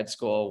was in med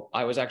school.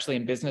 I was actually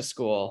in business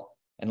school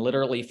and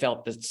literally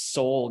felt the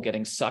soul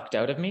getting sucked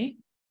out of me.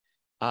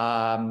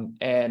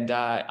 And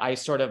I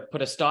sort of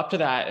put a stop to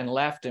that and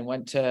left and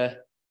went to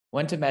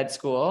med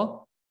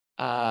school.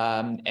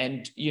 And,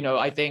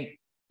 I think,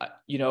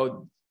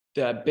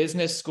 the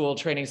business school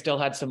training still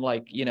had some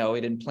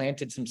it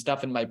implanted some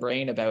stuff in my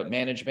brain about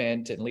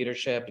management and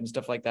leadership and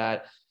stuff like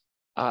that.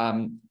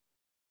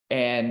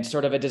 And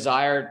sort of a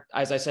desire,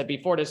 as I said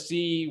before, to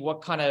see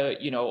what kind of,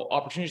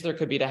 opportunities there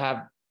could be to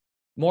have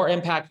more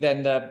impact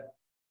than the,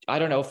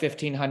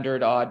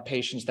 1,500 odd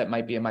patients that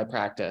might be in my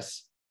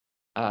practice.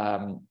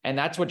 And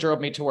that's what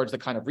drove me towards the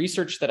kind of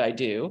research that I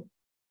do.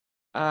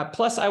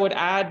 Plus, I would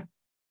add,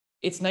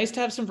 it's nice to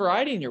have some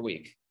variety in your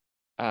week.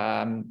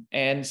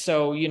 And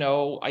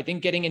so, I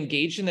think getting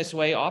engaged in this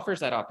way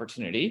offers that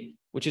opportunity,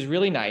 which is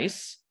really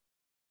nice.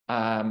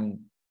 And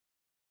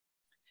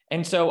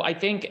so I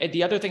think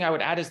the other thing I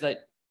would add is that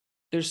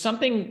there's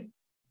something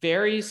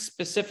very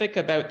specific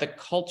about the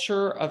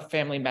culture of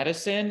family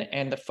medicine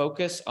and the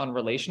focus on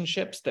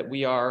relationships that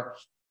we are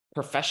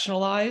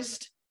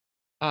professionalized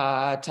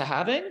to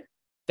having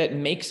that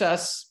makes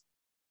us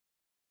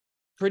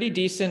pretty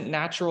decent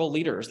natural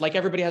leaders. Like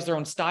everybody has their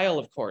own style,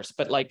 of course,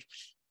 but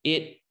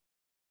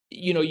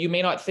you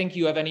may not think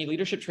you have any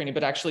leadership training,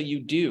 but actually you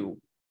do.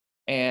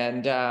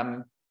 And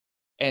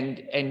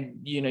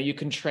you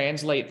can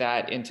translate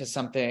that into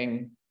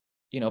something,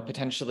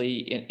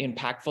 potentially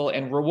impactful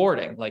and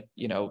rewarding, like,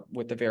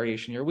 with the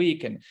variation in your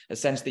week and a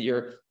sense that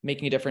you're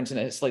making a difference in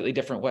a slightly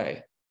different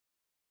way.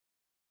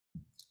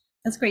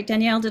 That's great.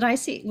 Danielle,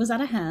 was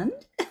that a hand?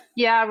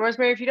 Yeah,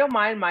 Rosemary, if you don't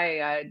mind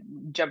my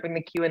jumping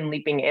the queue and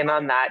leaping in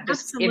on that,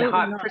 just Absolutely in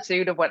hot not.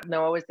 pursuit of what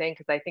Noah was saying,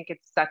 because I think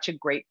it's such a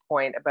great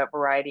point about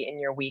variety in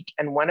your week.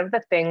 And one of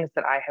the things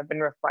that I have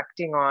been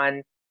reflecting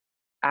on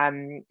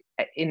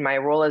in my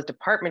role as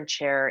department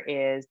chair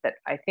is that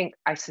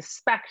I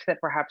suspect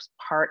that perhaps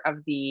part of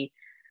the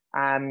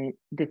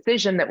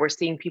decision that we're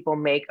seeing people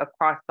make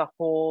across the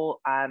whole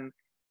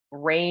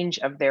range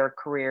of their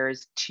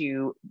careers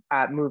to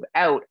move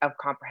out of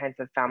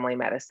comprehensive family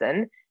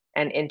medicine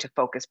and into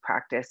focused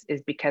practice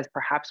is because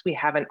perhaps we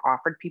haven't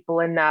offered people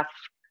enough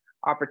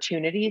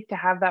opportunities to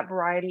have that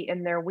variety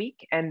in their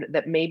week, and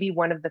that maybe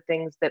one of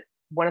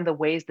the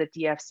ways that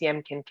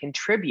DFCM can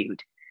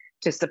contribute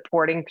to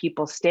supporting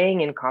people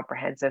staying in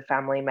comprehensive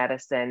family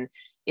medicine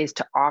is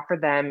to offer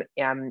them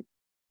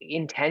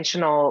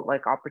intentional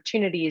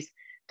opportunities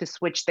to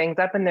switch things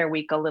up in their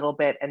week a little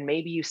bit. And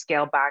maybe you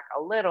scale back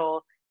a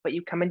little, but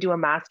you come and do a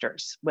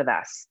master's with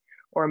us.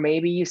 Or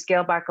maybe you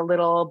scale back a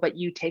little, but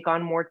you take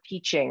on more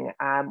teaching.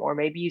 Or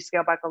maybe you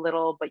scale back a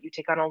little, but you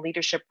take on a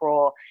leadership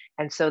role.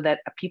 And so that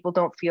people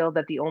don't feel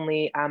that the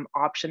only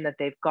option that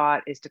they've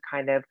got is to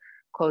kind of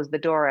close the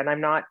door. And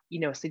I'm not,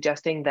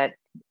 suggesting that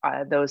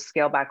those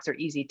scale backs are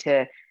easy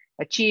to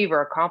achieve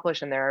or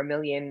accomplish. And there are a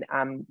million,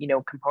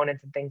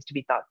 components and things to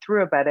be thought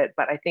through about it.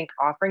 But I think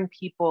offering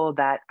people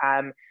that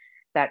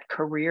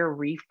career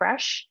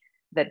refresh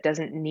that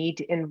doesn't need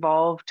to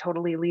involve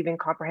totally leaving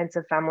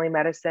comprehensive family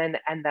medicine,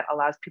 and that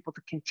allows people to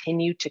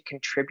continue to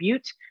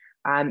contribute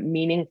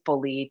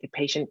meaningfully to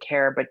patient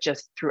care, but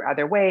just through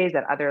other ways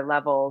at other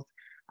levels,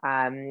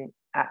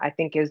 I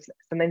think is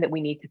something that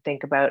we need to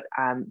think about,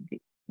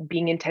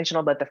 being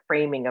intentional about the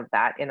framing of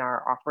that in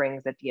our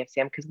offerings at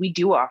DFCM, because we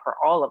do offer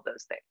all of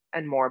those things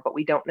and more, but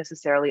we don't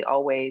necessarily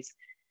always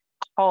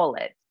call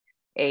it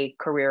a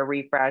career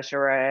refresh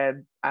or a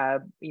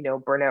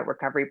burnout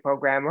recovery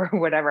program or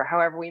whatever,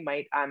 however we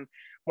might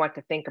want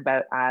to think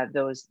about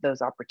those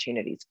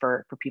opportunities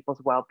for people's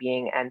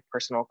well-being and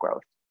personal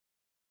growth.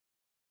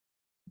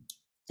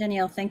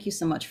 Danielle, thank you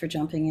so much for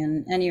jumping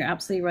in. And you're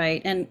absolutely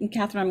right. And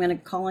Catherine, I'm going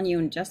to call on you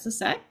in just a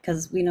sec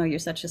because we know you're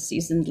such a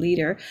seasoned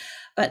leader.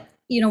 But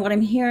what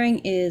I'm hearing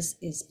is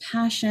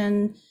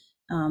passion,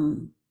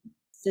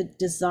 the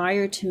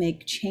desire to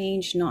make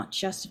change, not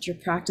just at your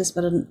practice,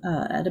 but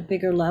at a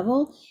bigger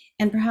level,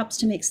 and perhaps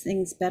to make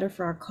things better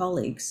for our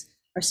colleagues,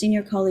 our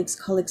senior colleagues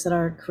at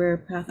our career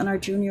path, and our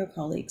junior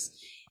colleagues,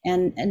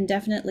 and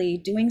definitely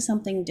doing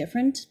something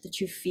different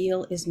that you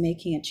feel is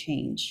making a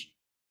change,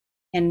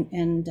 and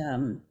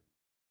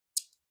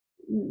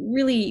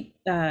really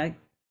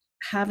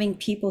having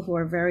people who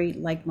are very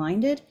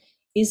like-minded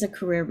is a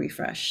career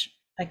refresh.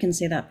 I can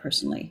say that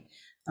personally.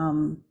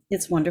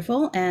 It's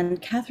wonderful.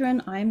 And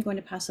Catherine, I'm going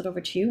to pass it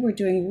over to you. We're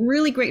doing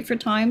really great for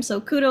time.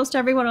 So kudos to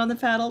everyone on the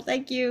panel.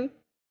 Thank you.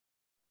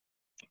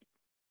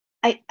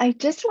 I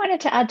just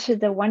wanted to add to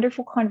the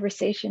wonderful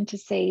conversation to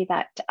say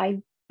that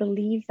I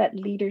believe that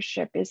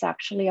leadership is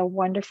actually a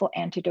wonderful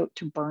antidote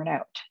to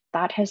burnout.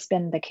 That has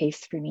been the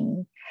case for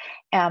me.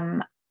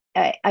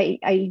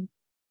 I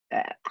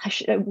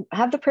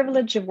have the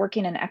privilege of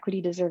working in an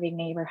equity deserving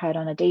neighborhood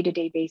on a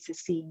day-to-day basis,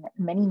 seeing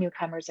many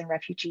newcomers and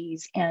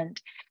refugees. And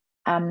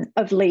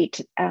of late,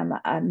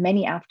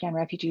 many Afghan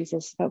refugees,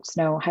 as folks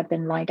know, have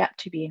been lined up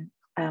to be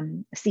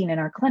seen in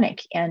our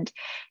clinic. And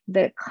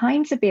the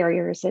kinds of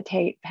barriers that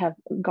have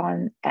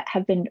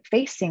been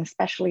facing,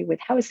 especially with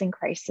housing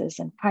crisis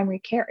and primary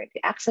care,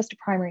 access to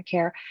primary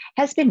care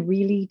has been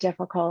really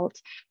difficult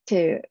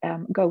to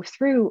go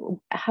through.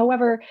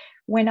 However,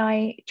 when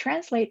I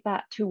translate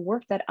that to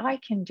work that I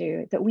can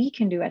do, that we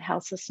can do at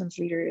health systems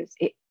leaders,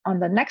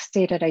 on the next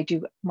day that I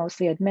do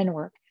mostly admin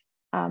work,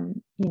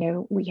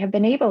 we have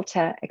been able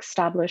to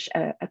establish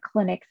a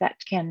clinic that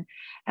can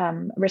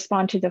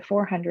respond to the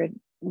 400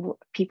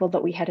 people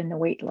that we had in the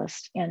wait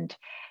list, and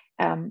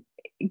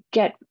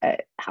get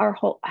our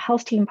whole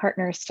health team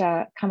partners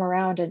to come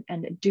around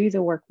and do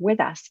the work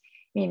with us.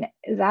 I mean,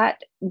 that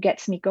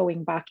gets me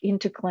going back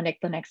into clinic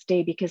the next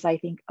day, because I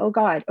think, oh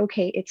God,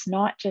 okay, it's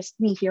not just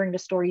me hearing the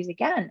stories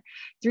again.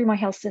 Through my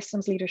health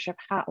systems leadership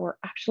hat, we're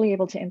actually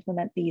able to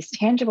implement these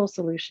tangible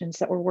solutions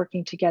that we're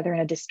working together in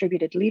a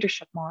distributed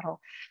leadership model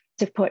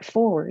to put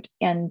forward.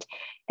 And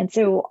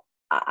so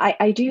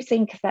I do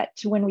think that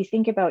when we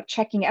think about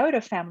checking out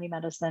of family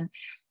medicine,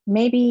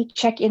 maybe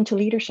check into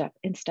leadership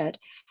instead.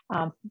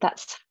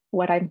 That's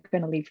what I'm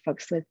going to leave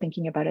folks with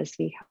thinking about as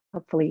we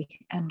hopefully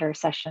end our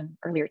session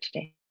earlier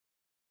today.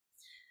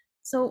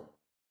 So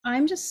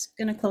I'm just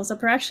going to close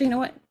up. Or actually, you know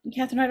what,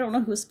 Catherine, I don't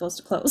know who's supposed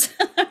to close.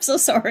 I'm so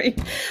sorry.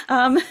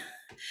 But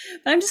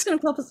I'm just going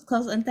to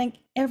close and thank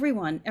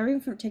everyone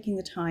for taking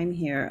the time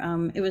here.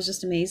 It was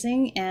just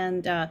amazing.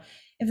 And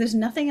if there's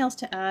nothing else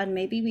to add,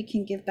 maybe we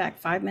can give back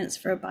 5 minutes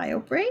for a bio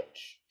break.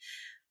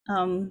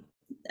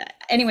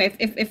 Anyway,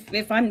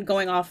 if I'm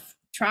going off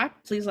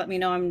track, please let me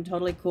know. I'm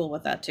totally cool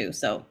with that too.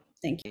 So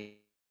thank you.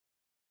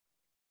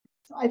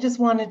 I just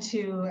wanted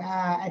to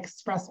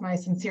express my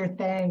sincere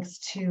thanks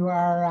to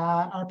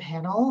our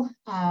panel.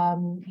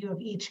 You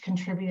have each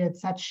contributed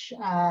such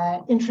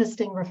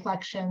interesting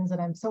reflections,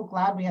 and I'm so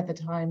glad we had the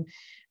time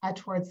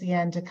towards the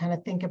end to kind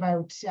of think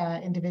about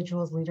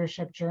individuals'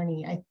 leadership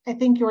journey. I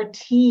think your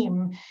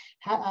team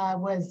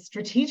was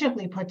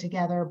strategically put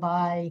together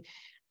by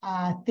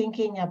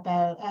thinking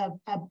about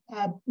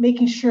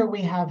making sure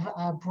we have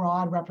a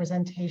broad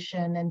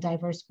representation and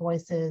diverse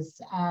voices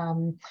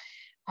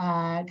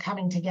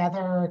coming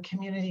together,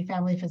 community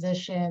family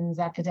physicians,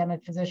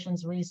 academic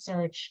physicians,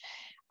 research,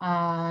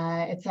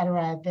 et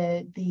cetera.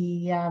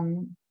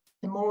 The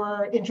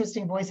more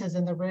interesting voices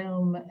in the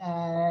room,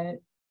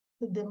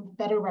 the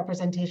better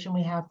representation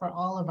we have for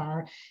all of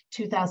our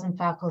 2,000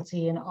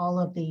 faculty and all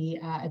of the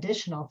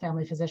additional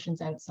family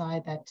physicians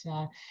outside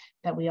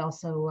that we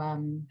also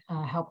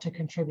help to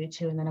contribute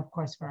to, and then of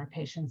course for our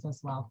patients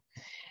as well.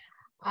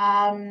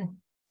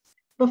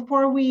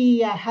 Before we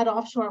head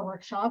off to our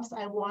workshops,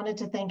 I wanted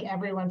to thank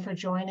everyone for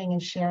joining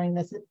and sharing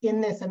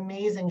this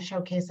amazing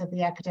showcase of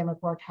the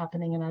academic work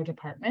happening in our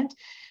department.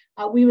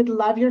 We would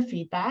love your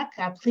feedback.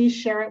 Please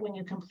share it when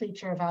you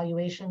complete your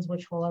evaluations,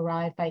 which will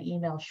arrive by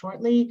email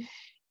shortly.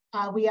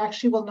 We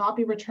actually will not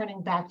be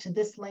returning back to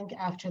this link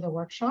after the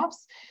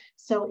workshops.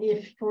 So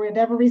if for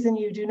whatever reason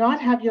you do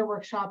not have your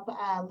workshop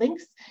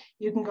links,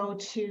 you can go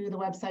to the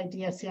website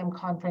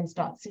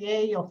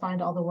dfcmconference.ca. You'll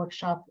find all the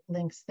workshop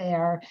links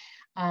there.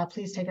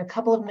 Please take a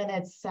couple of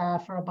minutes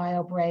for a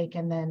bio break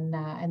and then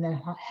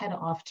head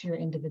off to your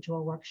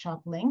individual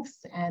workshop links.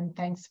 And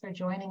thanks for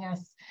joining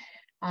us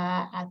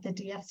at the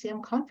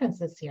DFCM conference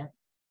this year.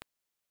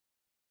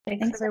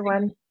 Thanks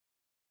everyone.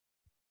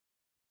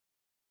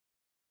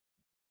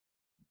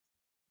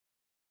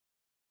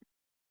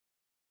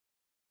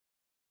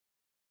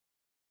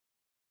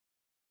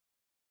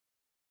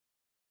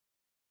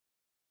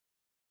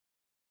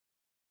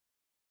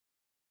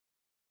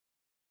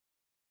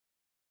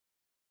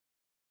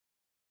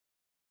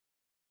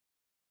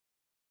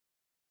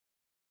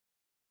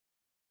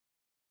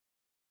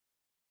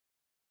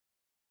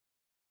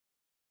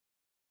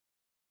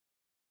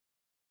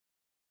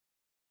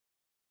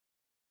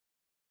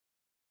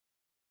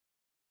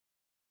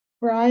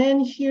 Brian,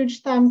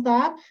 huge thumbs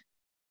up.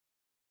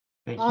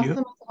 Thank awesome you.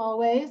 As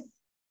always.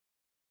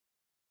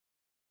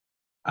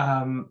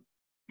 1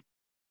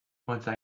 second.